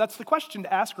stop there, that's the question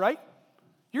to ask, right?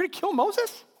 You're going to kill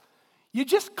Moses? You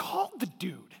just called the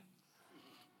dude.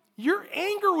 Your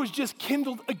anger was just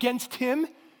kindled against him,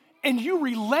 and you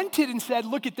relented and said,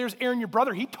 look, there's Aaron, your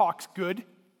brother. He talks good.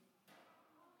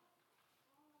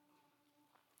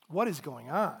 What is going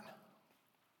on?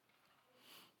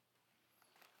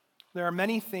 There are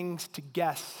many things to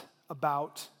guess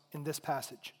about in this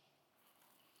passage.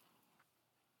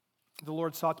 The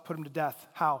Lord sought to put him to death.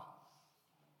 How?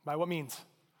 By what means?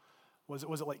 Was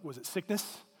it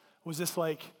sickness? Was this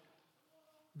like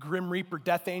Grim Reaper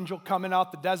death angel coming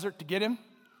out the desert to get him?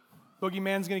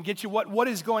 Boogeyman's going to get you. What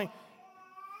is going?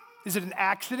 Is it an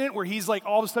accident where he's like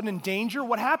all of a sudden in danger?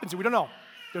 What happens? We don't know.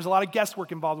 There's a lot of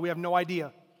guesswork involved. We have no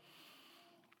idea.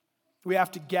 We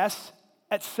have to guess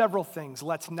at several things.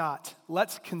 Let's not.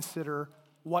 Let's consider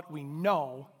what we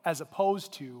know as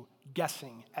opposed to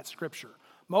guessing at Scripture.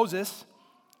 Moses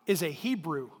is a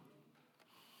Hebrew,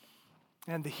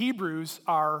 and the Hebrews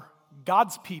are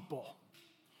God's people,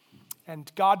 and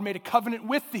God made a covenant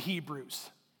with the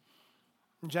Hebrews.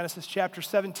 In Genesis chapter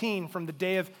 17, from the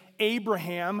day of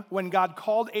Abraham, when God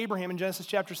called Abraham in Genesis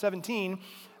chapter 17,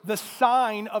 the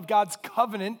sign of God's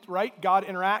covenant, right? God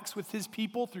interacts with his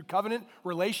people through covenant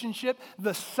relationship.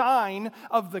 The sign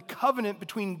of the covenant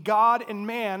between God and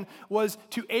man was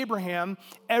to Abraham,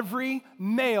 every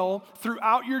male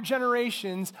throughout your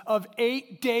generations of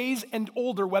 8 days and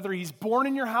older, whether he's born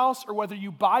in your house or whether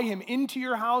you buy him into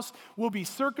your house, will be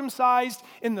circumcised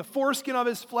in the foreskin of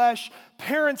his flesh.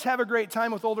 Parents have a great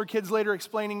time with older kids later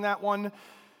explaining that one.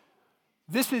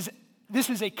 This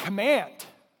is a command.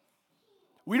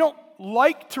 We don't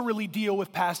like to really deal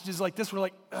with passages like this. We're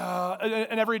like,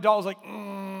 and every adult is like,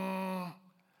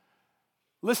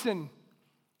 Listen,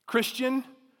 Christian,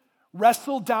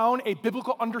 wrestle down a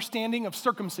biblical understanding of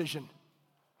circumcision.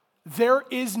 There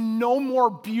is no more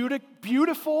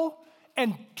beautiful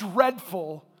and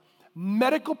dreadful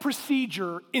medical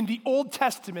procedure in the Old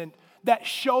Testament that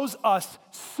shows us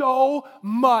so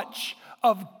much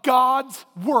of God's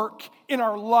work in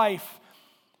our life.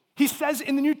 He says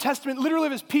in the New Testament, literally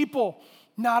of his people,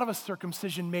 not of a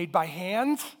circumcision made by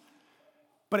hands,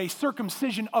 but a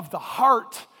circumcision of the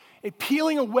heart, a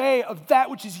peeling away of that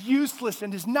which is useless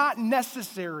and is not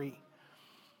necessary.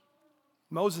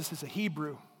 Moses is a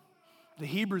Hebrew. The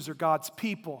Hebrews are God's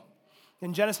people.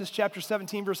 In Genesis chapter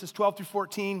 17, verses 12 through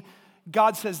 14,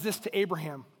 God says this to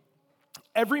Abraham: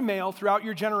 every male throughout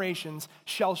your generations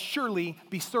shall surely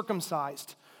be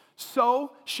circumcised.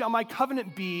 So shall my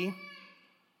covenant be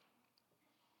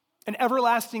an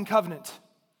everlasting covenant.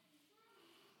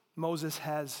 Moses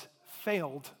has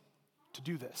failed to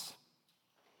do this.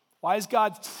 Why is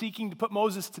God seeking to put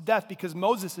Moses to death? Because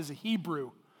Moses is a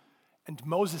Hebrew, and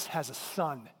Moses has a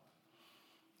son.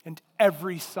 And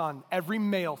every son, every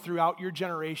male throughout your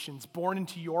generations, born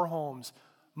into your homes,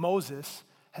 Moses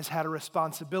has had a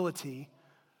responsibility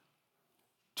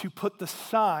to put the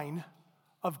sign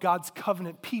of God's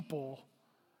covenant people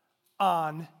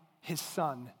on his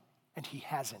son. And he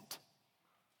hasn't. Do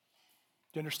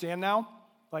you understand now?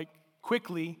 Like,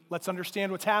 quickly, let's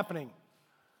understand what's happening.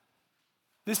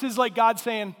 This is like God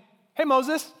saying, hey,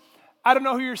 Moses, I don't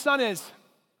know who your son is.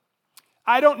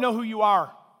 I don't know who you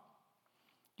are.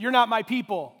 You're not my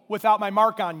people without my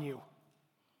mark on you.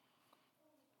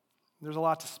 There's a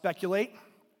lot to speculate.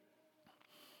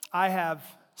 I have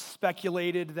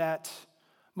speculated that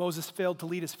Moses failed to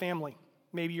lead his family.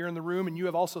 Maybe you're in the room and you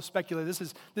have also speculated.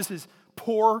 This is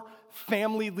poor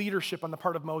family leadership on the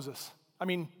part of Moses. I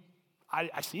mean,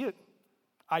 I see it.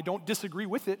 I don't disagree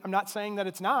with it. I'm not saying that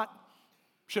it's not.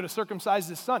 Should have circumcised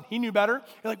his son. He knew better.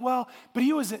 You're like, well, but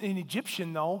he was an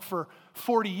Egyptian, though, for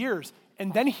 40 years.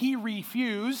 And then he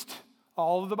refused.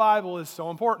 All of the Bible is so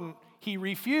important. He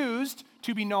refused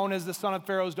to be known as the son of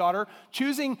Pharaoh's daughter,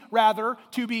 choosing rather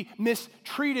to be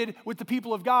mistreated with the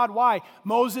people of God. Why?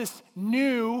 Moses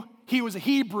knew he was a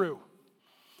Hebrew.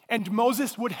 And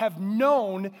Moses would have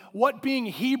known what being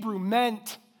Hebrew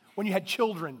meant when you had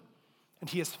children. And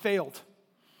he has failed.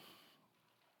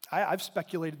 I've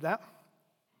speculated that.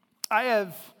 I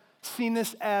have seen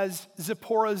this as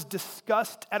Zipporah's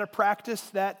disgust at a practice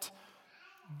that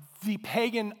the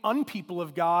pagan unpeople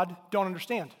of God don't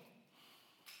understand.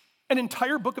 An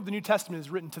entire book of the New Testament is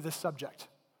written to this subject,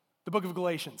 the book of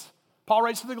Galatians. Paul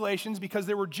writes to the Galatians because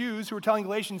there were Jews who were telling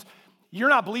Galatians, you're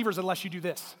not believers unless you do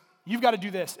this. You've got to do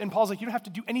this. And Paul's like, you don't have to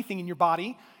do anything in your body.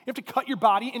 You have to cut your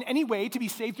body in any way to be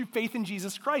saved through faith in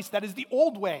Jesus Christ. That is the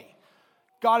old way.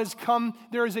 God has come,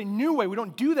 there is a new way. We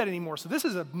don't do that anymore. So this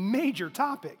is a major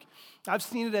topic. I've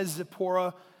seen it as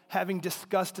Zipporah having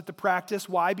disgust at the practice.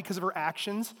 Why? Because of her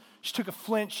actions. She took a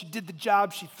flint, she did the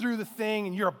job, she threw the thing,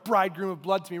 and you're a bridegroom of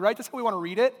blood to me, right? That's how we want to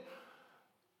read it.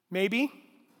 Maybe.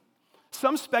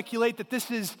 Some speculate that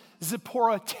this is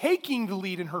Zipporah taking the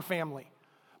lead in her family.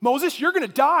 Moses, you're going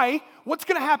to die. What's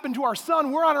going to happen to our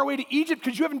son? We're on our way to Egypt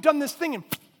because you haven't done this thing, and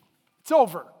it's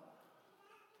over.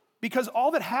 Because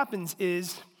all that happens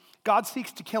is God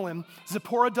seeks to kill him.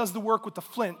 Zipporah does the work with the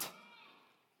flint.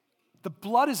 The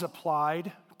blood is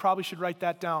applied. Probably should write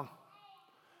that down.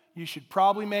 You should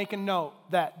probably make a note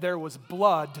that there was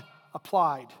blood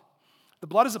applied. The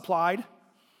blood is applied,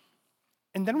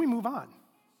 and then we move on.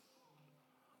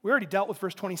 We already dealt with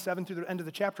verse 27 through the end of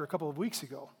the chapter a couple of weeks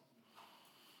ago.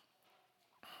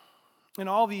 In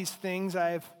all these things,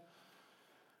 I've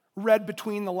read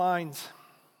between the lines.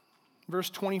 Verse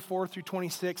 24 through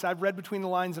 26, I've read between the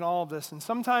lines in all of this. And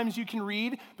sometimes you can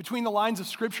read between the lines of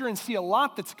Scripture and see a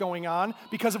lot that's going on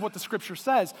because of what the Scripture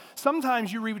says.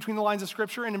 Sometimes you read between the lines of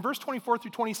Scripture, and in verse 24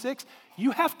 through 26,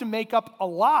 you have to make up a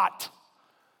lot.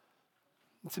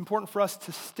 It's important for us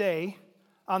to stay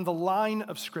on the line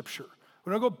of Scripture.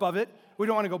 We don't go above it. We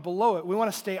don't want to go below it. We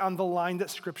want to stay on the line that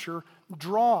Scripture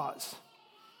draws.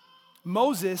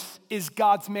 Moses is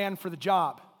God's man for the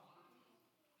job.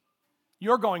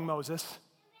 You're going, Moses.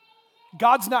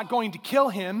 God's not going to kill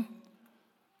him,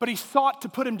 but he sought to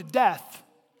put him to death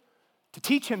to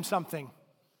teach him something.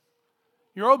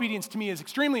 Your obedience to me is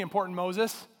extremely important,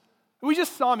 Moses. We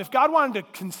just saw him. If God wanted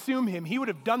to consume him, he would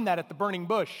have done that at the burning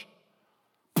bush.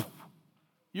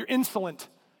 You're insolent.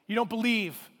 You don't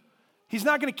believe. He's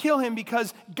not going to kill him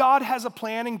because God has a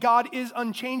plan and God is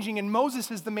unchanging, and Moses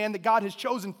is the man that God has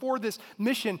chosen for this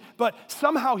mission. But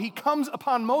somehow he comes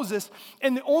upon Moses,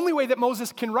 and the only way that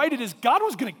Moses can write it is God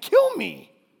was going to kill me.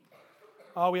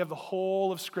 Oh, we have the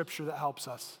whole of Scripture that helps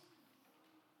us.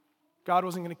 God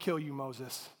wasn't going to kill you,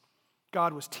 Moses.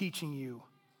 God was teaching you,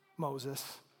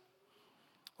 Moses.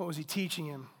 What was he teaching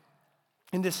him?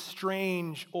 In this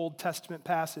strange Old Testament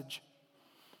passage,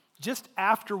 just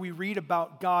after we read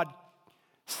about God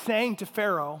saying to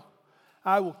Pharaoh,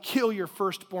 I will kill your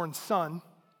firstborn son.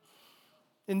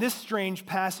 In this strange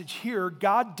passage here,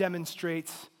 God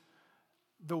demonstrates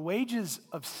the wages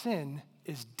of sin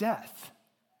is death.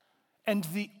 And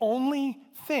the only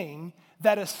thing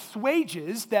that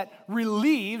assuages, that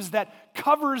relieves, that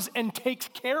covers and takes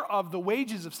care of the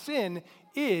wages of sin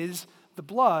is the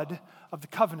blood of the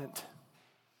covenant.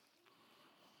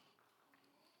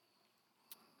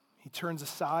 He turns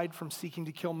aside from seeking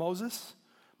to kill Moses.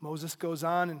 Moses goes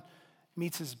on and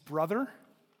meets his brother.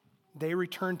 They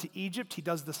return to Egypt. He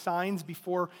does the signs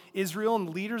before Israel and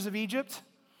the leaders of Egypt.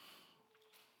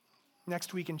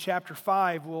 Next week in chapter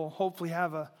 5, we'll hopefully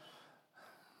have a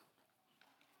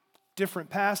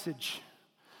different passage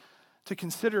to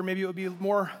consider. Maybe it would be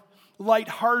more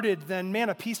lighthearted than, man,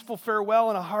 a peaceful farewell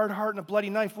and a hard heart and a bloody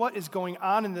knife. What is going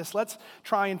on in this? Let's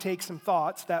try and take some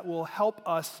thoughts that will help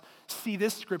us see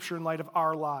this Scripture in light of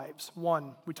our lives.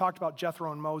 One, we talked about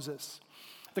Jethro and Moses.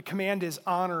 The command is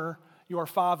honor your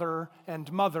father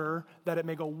and mother that it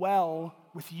may go well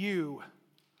with you.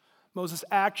 Moses'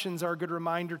 actions are a good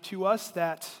reminder to us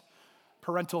that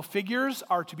parental figures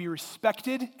are to be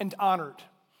respected and honored.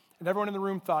 And everyone in the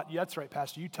room thought, yeah, that's right,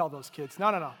 Pastor, you tell those kids.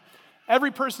 No.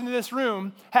 Every person in this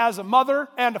room has a mother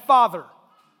and a father.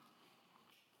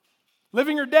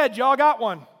 Living or dead, y'all got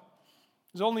one.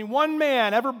 There's only one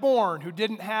man ever born who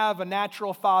didn't have a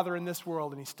natural father in this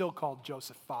world, and he's still called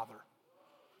Joseph father.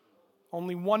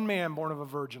 Only one man born of a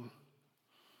virgin.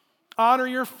 Honor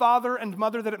your father and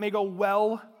mother that it may go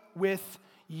well with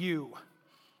you.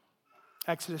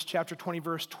 Exodus chapter 20,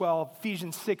 verse 12.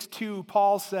 Ephesians 6:2,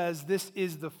 Paul says, this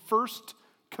is the first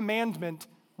commandment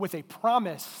with a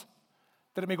promise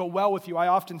that it may go well with you. I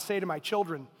often say to my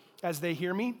children, as they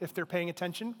hear me, if they're paying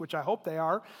attention, which I hope they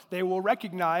are, they will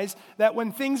recognize that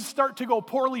when things start to go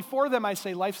poorly for them, I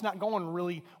say, life's not going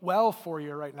really well for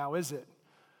you right now, is it?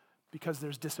 Because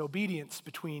there's disobedience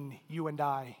between you and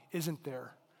I, isn't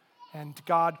there? And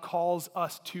God calls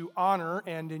us to honor,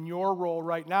 and in your role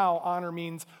right now, honor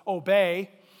means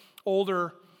obey.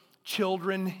 Older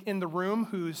children in the room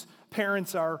whose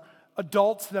parents are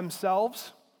adults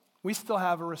themselves, We still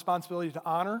have a responsibility to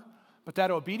honor, but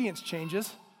that obedience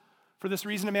changes. For this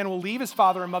reason, a man will leave his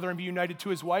father and mother and be united to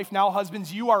his wife. Now,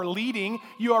 husbands, you are leading,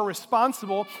 you are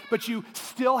responsible, but you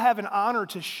still have an honor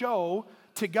to show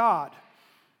to God.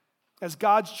 As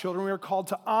God's children, we are called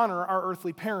to honor our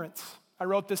earthly parents. I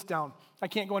wrote this down. I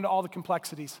can't go into all the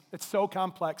complexities. It's so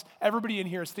complex. Everybody in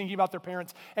here is thinking about their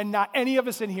parents, and not any of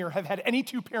us in here have had any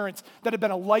two parents that have been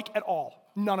alike at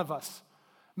all. None of us.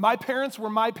 My parents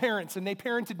were my parents, and they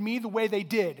parented me the way they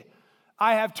did.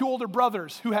 I have two older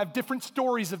brothers who have different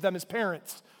stories of them as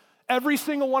parents. Every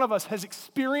single one of us has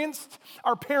experienced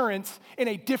our parents in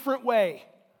a different way.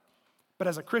 But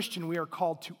as a Christian, we are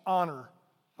called to honor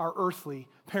our earthly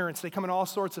parents. They come in all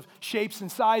sorts of shapes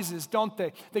and sizes, don't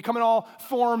they? They come in all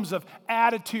forms of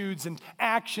attitudes and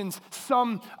actions.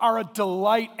 Some are a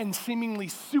delight and seemingly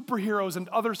superheroes, and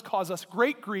others cause us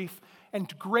great grief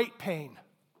and great pain.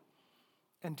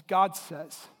 And God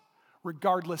says,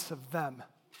 regardless of them,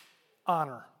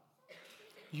 honor.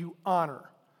 You honor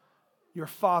your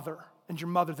father and your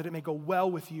mother, that it may go well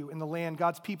with you in the land.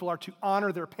 God's people are to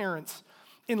honor their parents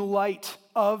in light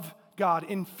of God,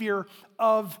 in fear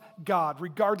of God,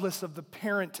 regardless of the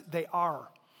parent they are.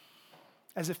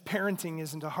 As if parenting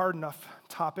isn't a hard enough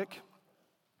topic.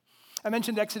 I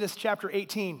mentioned Exodus chapter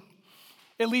 18.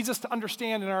 It leads us to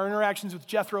understand in our interactions with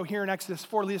Jethro here in Exodus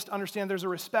 4, leads us to understand there's a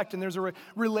respect and there's a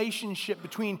relationship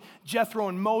between Jethro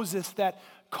and Moses that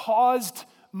caused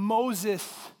Moses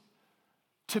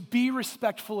to be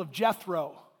respectful of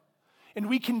Jethro. And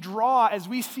we can draw, as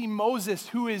we see Moses,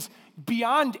 who is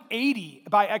beyond 80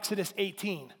 by Exodus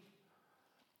 18,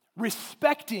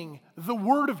 respecting the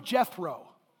word of Jethro.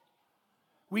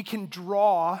 We can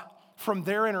draw from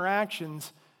their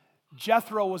interactions,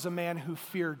 Jethro was a man who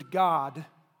feared God,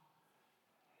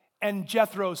 and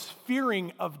Jethro's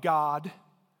fearing of God,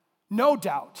 no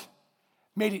doubt,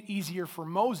 made it easier for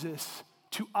Moses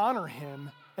to honor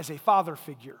him as a father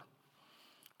figure.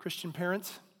 Christian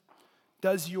parents,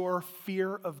 does your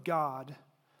fear of God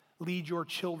lead your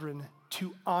children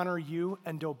to honor you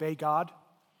and obey God?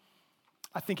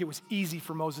 I think it was easy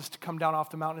for Moses to come down off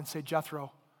the mountain and say,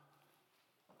 Jethro,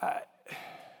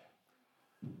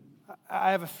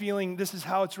 I have a feeling, this is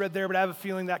how it's read there, but I have a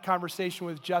feeling that conversation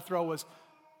with Jethro was,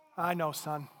 I know,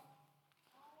 son,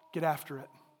 get after it.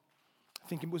 I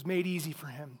think it was made easy for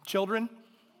him. Children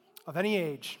of any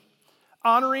age,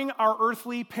 honoring our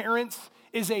earthly parents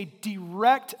is a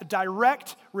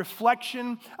direct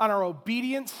reflection on our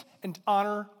obedience and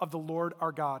honor of the Lord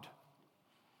our God.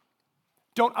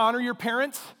 Don't honor your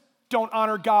parents, don't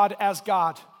honor God as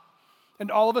God. And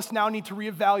all of us now need to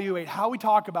reevaluate how we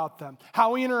talk about them,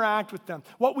 how we interact with them,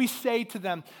 what we say to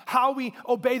them, how we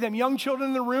obey them. Young children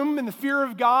in the room, in the fear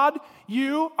of God,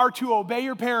 you are to obey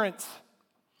your parents.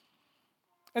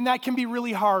 And that can be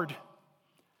really hard.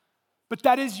 But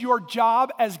that is your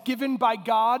job as given by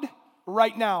God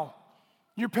right now.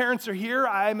 Your parents are here,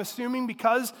 I'm assuming,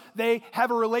 because they have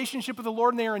a relationship with the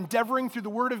Lord and they are endeavoring through the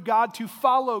Word of God to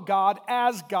follow God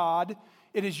as God.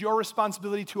 It is your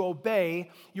responsibility to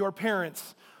obey your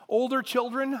parents. Older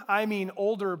children, I mean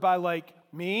older by like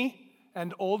me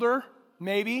and older,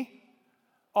 maybe.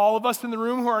 All of us in the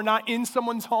room who are not in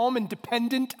someone's home and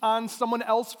dependent on someone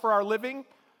else for our living,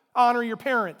 honor your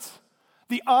parents.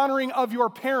 The honoring of your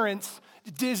parents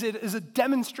is a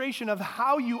demonstration of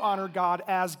how you honor God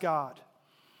as God.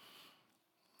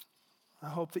 I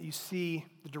hope that you see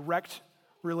the direct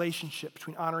relationship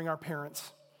between honoring our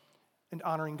parents and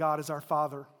honoring God as our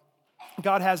Father.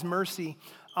 God has mercy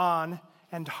on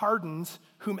and hardens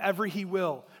whomever he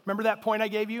will. Remember that point I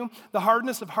gave you? The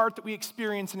hardness of heart that we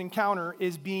experience and encounter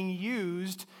is being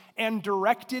used and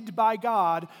directed by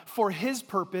God for his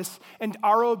purpose and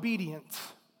our obedience.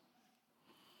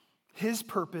 His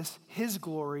purpose, his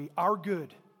glory, our good.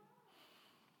 Did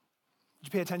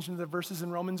you pay attention to the verses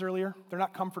in Romans earlier? They're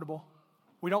not comfortable.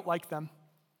 We don't like them.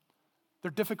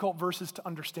 They're difficult verses to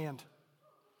understand.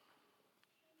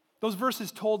 Those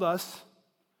verses told us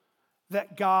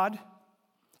that God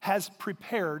has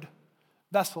prepared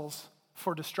vessels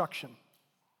for destruction,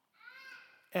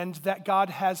 and that God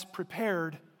has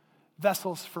prepared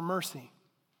vessels for mercy.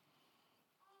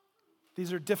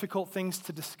 These are difficult things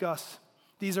to discuss.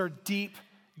 These are deep,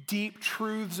 deep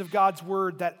truths of God's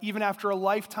word that even after a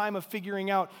lifetime of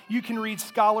figuring out, you can read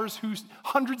scholars who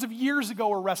hundreds of years ago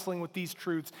were wrestling with these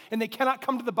truths, and they cannot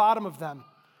come to the bottom of them.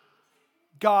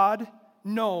 God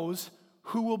knows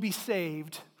who will be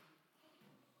saved,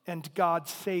 and God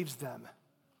saves them,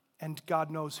 and God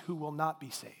knows who will not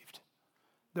be saved.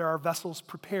 There are vessels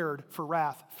prepared for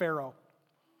wrath. Pharaoh.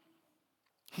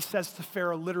 He says to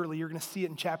Pharaoh literally, you're going to see it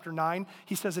in chapter 9.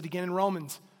 He says it again in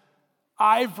Romans.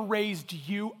 I've raised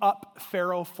you up,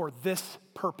 Pharaoh, for this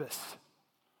purpose.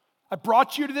 I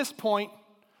brought you to this point.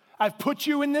 I've put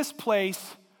you in this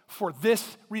place for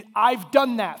this reason. I've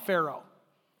done that, Pharaoh.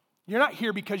 You're not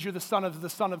here because you're the son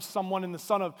of someone and the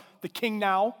son of the king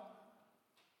now.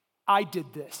 I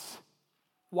did this.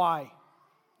 Why?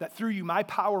 That through you my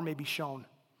power may be shown.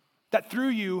 That through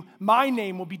you my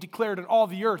name will be declared in all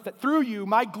the earth. That through you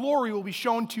my glory will be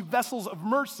shown to vessels of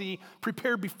mercy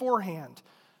prepared beforehand.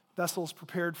 Vessels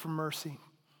prepared for mercy.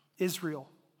 Israel,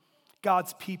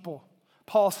 God's people.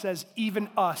 Paul says, even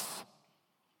us.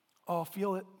 Oh,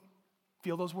 feel it.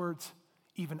 Feel those words.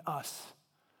 Even us.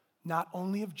 Not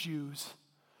only of Jews,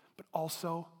 but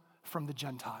also from the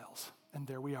Gentiles. And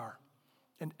there we are.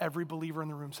 And every believer in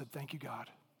the room said, thank you, God.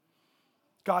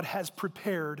 God has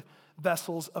prepared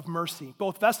vessels of mercy.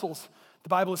 Both vessels, the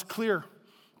Bible is clear.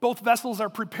 Both vessels are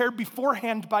prepared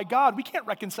beforehand by God. We can't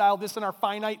reconcile this in our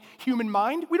finite human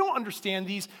mind. We don't understand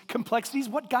these complexities.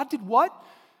 What God did what?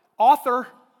 Author,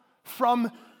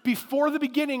 from before the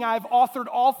beginning, I've authored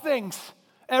all things.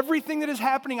 Everything that is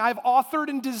happening, I've authored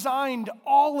and designed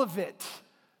all of it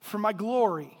for my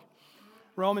glory.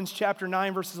 Romans chapter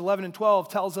 9, verses 11 and 12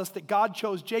 tells us that God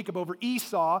chose Jacob over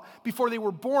Esau before they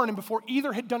were born and before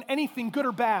either had done anything good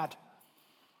or bad.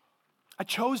 I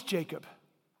chose Jacob.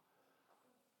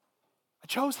 I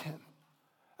chose him.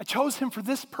 I chose him for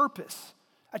this purpose.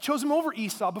 I chose him over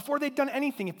Esau before they'd done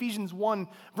anything. Ephesians 1,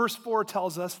 verse 4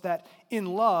 tells us that in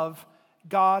love,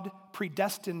 God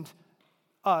predestined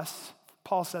us,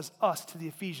 Paul says us to the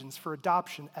Ephesians, for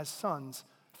adoption as sons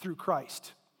through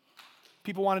Christ.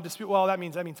 People want to dispute, well, that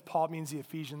means Paul, it means the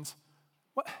Ephesians.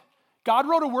 What? God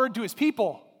wrote a word to his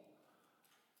people.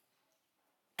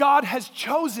 God has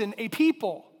chosen a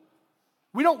people.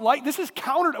 We don't like, this is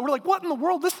counter, we're like, what in the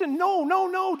world? Listen,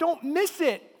 no, don't miss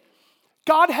it.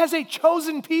 God has a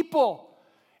chosen people.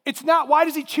 It's not why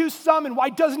does he choose some and why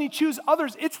doesn't he choose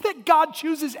others? It's that God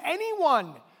chooses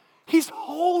anyone. He's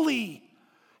holy.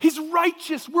 He's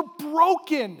righteous. We're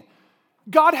broken.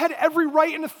 God had every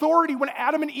right and authority when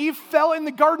Adam and Eve fell in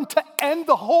the garden to end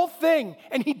the whole thing,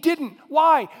 and he didn't.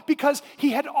 Why? Because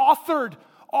he had authored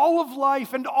all of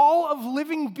life and all of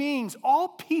living beings, all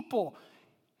people.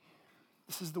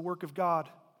 This is the work of God.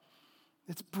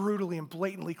 It's brutally and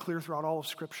blatantly clear throughout all of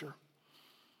Scripture.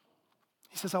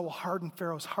 He says, I will harden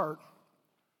Pharaoh's heart.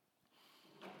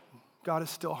 God is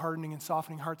still hardening and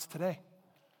softening hearts today.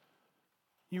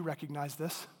 You recognize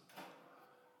this.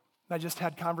 I just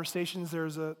had conversations.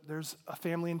 There's a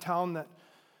family in town that,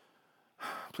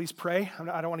 please pray.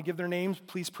 I don't want to give their names.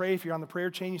 Please pray. If you're on the prayer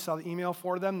chain, you saw the email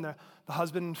for them. The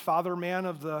husband and father man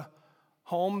of the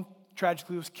home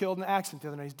tragically was killed in an accident the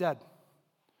other night. He's dead.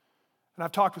 And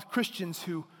I've talked with Christians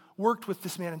who worked with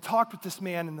this man and talked with this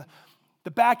man, and the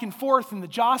back and forth and the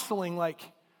jostling, like,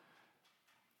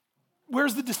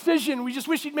 where's the decision? We just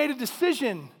wish he'd made a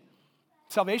decision.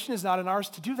 Salvation is not in ours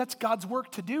to do. That's God's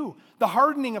work to do. The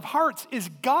hardening of hearts is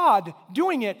God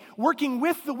doing it, working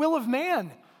with the will of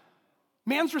man.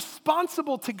 Man's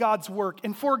responsible to God's work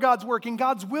and for God's work, and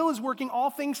God's will is working all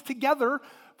things together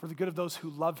for the good of those who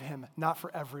love him, not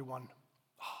for everyone.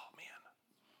 Oh, man.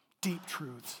 Deep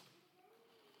truths.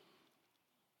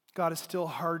 God is still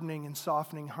hardening and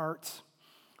softening hearts.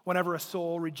 Whenever a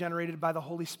soul regenerated by the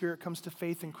Holy Spirit comes to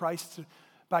faith in Christ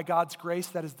by God's grace,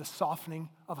 that is the softening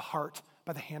of a heart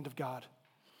by the hand of God.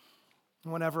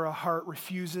 And whenever a heart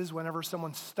refuses, whenever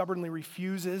someone stubbornly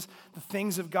refuses the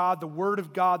things of God, the Word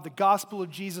of God, the gospel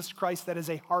of Jesus Christ, that is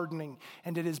a hardening,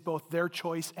 and it is both their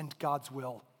choice and God's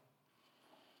will.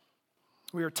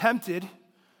 We are tempted,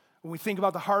 when we think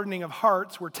about the hardening of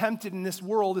hearts, we're tempted in this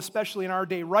world, especially in our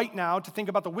day right now, to think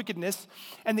about the wickedness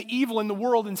and the evil in the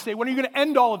world and say, when are you going to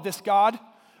end all of this, God?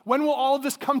 When will all of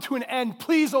this come to an end?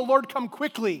 Please, oh Lord, come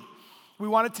quickly. We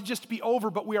want it to just be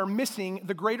over, but we are missing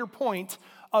the greater point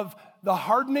of the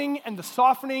hardening and the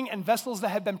softening and vessels that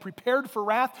have been prepared for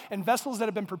wrath and vessels that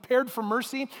have been prepared for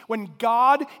mercy. When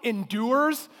God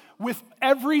endures with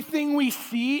everything we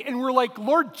see and we're like,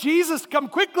 Lord Jesus, come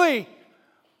quickly.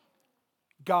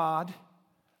 God,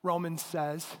 Romans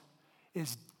says,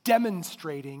 is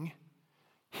demonstrating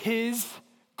his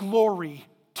glory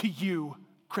to you,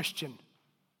 Christian.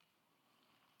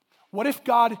 What if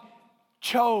God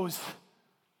chose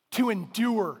to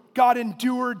endure? God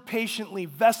endured patiently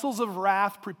vessels of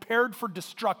wrath prepared for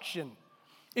destruction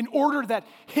in order that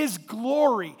his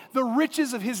glory, the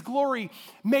riches of his glory,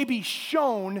 may be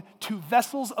shown to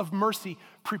vessels of mercy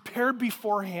prepared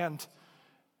beforehand,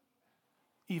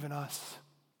 even us.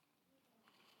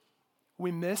 We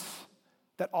miss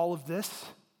that all of this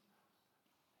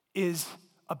is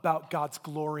about God's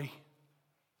glory.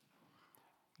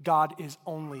 God is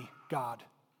only God,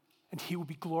 and he will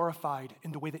be glorified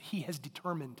in the way that he has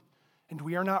determined. And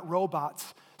we are not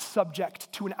robots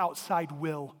subject to an outside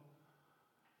will.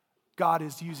 God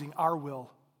is using our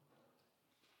will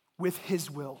with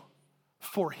his will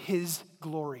for his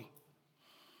glory.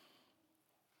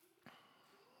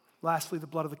 Lastly, the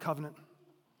blood of the covenant.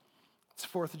 It's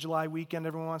 4th of July weekend.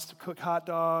 Everyone wants to cook hot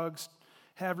dogs,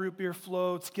 have root beer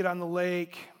floats, get on the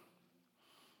lake.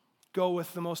 Go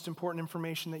with the most important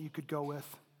information that you could go with.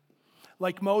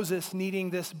 Like Moses needing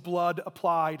this blood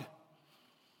applied,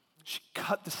 she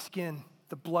cut the skin.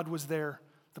 The blood was there,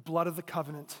 the blood of the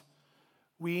covenant.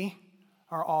 We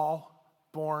are all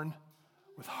born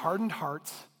with hardened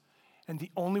hearts, and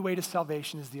the only way to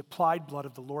salvation is the applied blood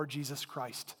of the Lord Jesus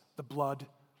Christ, the blood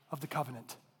of the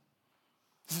covenant.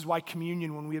 This is why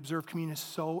communion, when we observe communion, is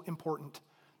so important.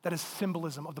 That is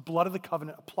symbolism of the blood of the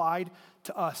covenant applied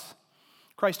to us.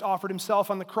 Christ offered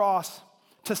himself on the cross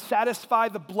to satisfy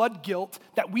the blood guilt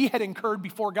that we had incurred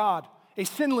before God. A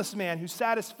sinless man who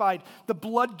satisfied the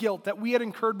blood guilt that we had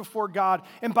incurred before God.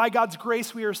 And by God's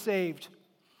grace, we are saved.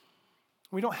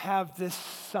 We don't have this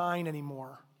sign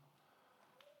anymore.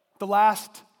 The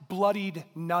last bloodied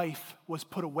knife was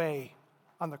put away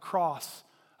on the cross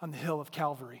on the hill of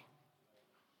Calvary.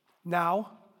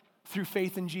 Now, through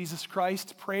faith in Jesus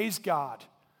Christ, praise God,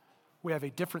 we have a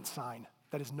different sign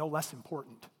that is no less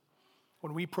important.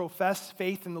 When we profess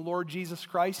faith in the Lord Jesus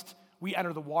Christ, we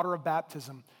enter the water of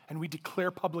baptism and we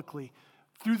declare publicly,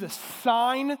 through the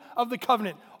sign of the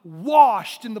covenant,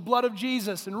 washed in the blood of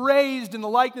Jesus and raised in the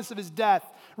likeness of his death,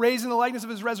 raised in the likeness of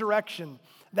his resurrection.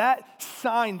 That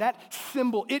sign, that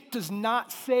symbol, it does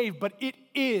not save, but it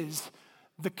is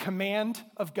the command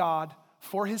of God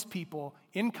for his people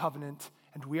in covenant,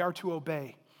 and we are to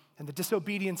obey. And the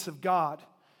disobedience of God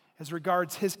as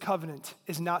regards his covenant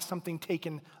is not something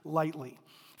taken lightly.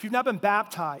 If you've not been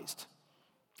baptized,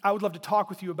 I would love to talk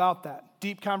with you about that.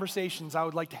 Deep conversations I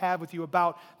would like to have with you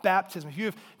about baptism. If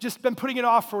you've just been putting it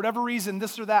off for whatever reason,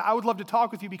 this or that, I would love to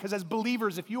talk with you because as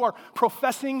believers, if you are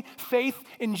professing faith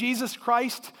in Jesus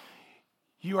Christ,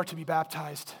 you are to be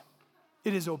baptized.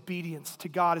 It is obedience to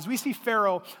God. As we see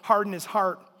Pharaoh harden his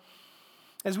heart,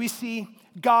 as we see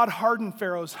God harden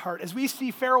Pharaoh's heart, as we see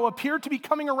Pharaoh appear to be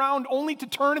coming around only to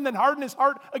turn and then harden his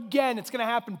heart again, it's going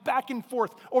to happen back and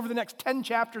forth over the next 10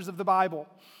 chapters of the Bible.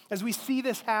 As we see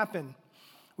this happen,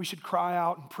 we should cry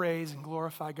out and praise and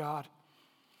glorify God,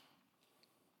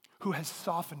 who has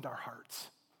softened our hearts.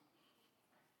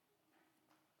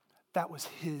 That was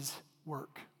his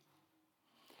work.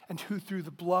 And who through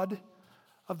the blood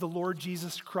of the Lord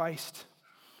Jesus Christ,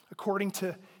 according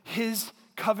to his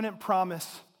covenant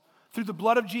promise, through the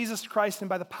blood of Jesus Christ and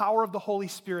by the power of the Holy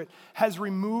Spirit, has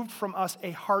removed from us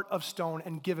a heart of stone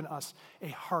and given us a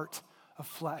heart of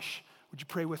flesh. Would you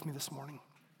pray with me this morning?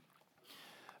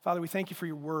 Father, we thank you for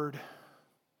your word.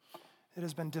 It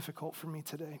has been difficult for me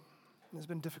today. It has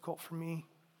been difficult for me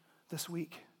this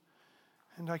week.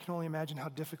 And I can only imagine how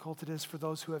difficult it is for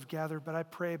those who have gathered. But I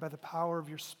pray by the power of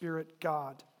your Spirit,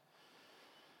 God,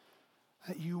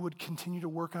 that you would continue to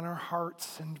work on our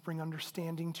hearts and bring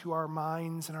understanding to our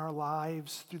minds and our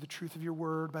lives through the truth of your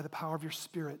word by the power of your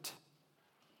Spirit.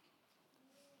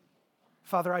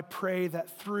 Father, I pray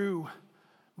that through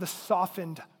the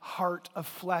softened heart of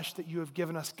flesh that you have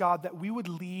given us, God, that we would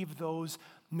leave those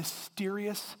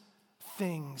mysterious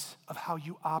things of how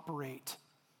you operate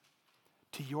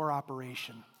to your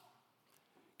operation.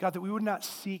 God, that we would not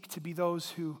seek to be those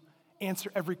who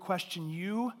answer every question.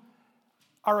 You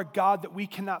are a God that we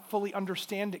cannot fully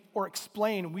understand or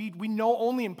explain. We know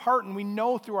only in part, and we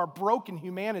know through our broken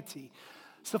humanity.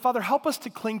 So, Father, help us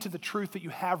to cling to the truth that you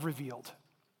have revealed.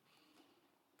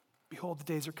 Behold, the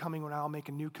days are coming when I'll make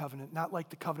a new covenant, not like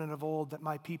the covenant of old that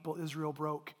my people Israel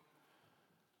broke,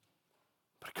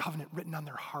 but a covenant written on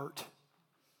their heart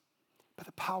by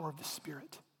the power of the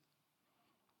Spirit.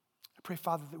 I pray,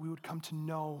 Father, that we would come to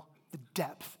know the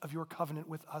depth of your covenant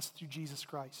with us through Jesus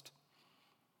Christ.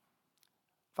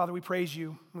 Father, we praise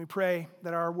you, and we pray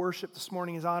that our worship this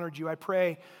morning has honored you. I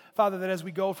pray, Father, that as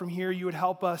we go from here, you would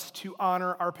help us to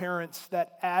honor our parents,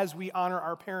 that as we honor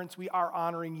our parents, we are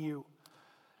honoring you.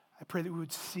 I pray that we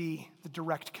would see the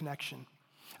direct connection.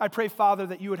 I pray, Father,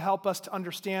 that you would help us to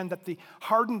understand that the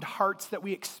hardened hearts that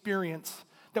we experience,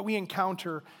 that we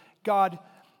encounter, God,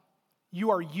 you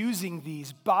are using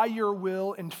these by your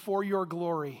will and for your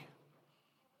glory.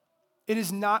 It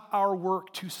is not our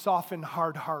work to soften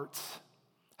hard hearts.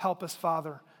 Help us,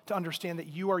 Father, to understand that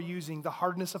you are using the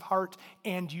hardness of heart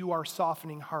and you are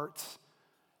softening hearts.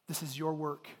 This is your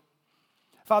work.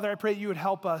 Father, I pray that you would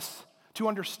help us to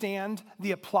understand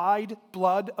the applied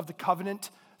blood of the covenant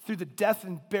through the death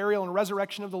and burial and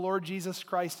resurrection of the Lord Jesus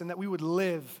Christ, and that we would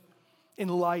live in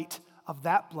light of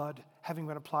that blood having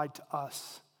been applied to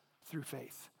us through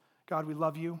faith. God, we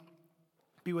love you.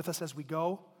 Be with us as we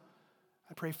go.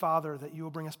 I pray, Father, that you will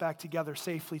bring us back together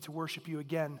safely to worship you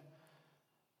again.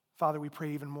 Father, we pray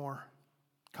even more.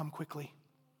 Come quickly.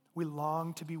 We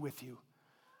long to be with you.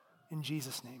 In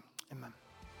Jesus' name, amen.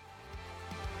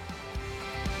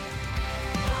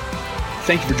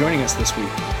 Thank you for joining us this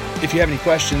week. If you have any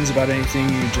questions about anything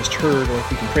you just heard, or if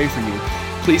we can pray for you,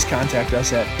 please contact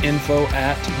us at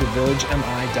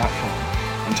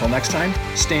info@thevillagemi.com. Until next time,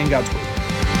 stay in God's Word.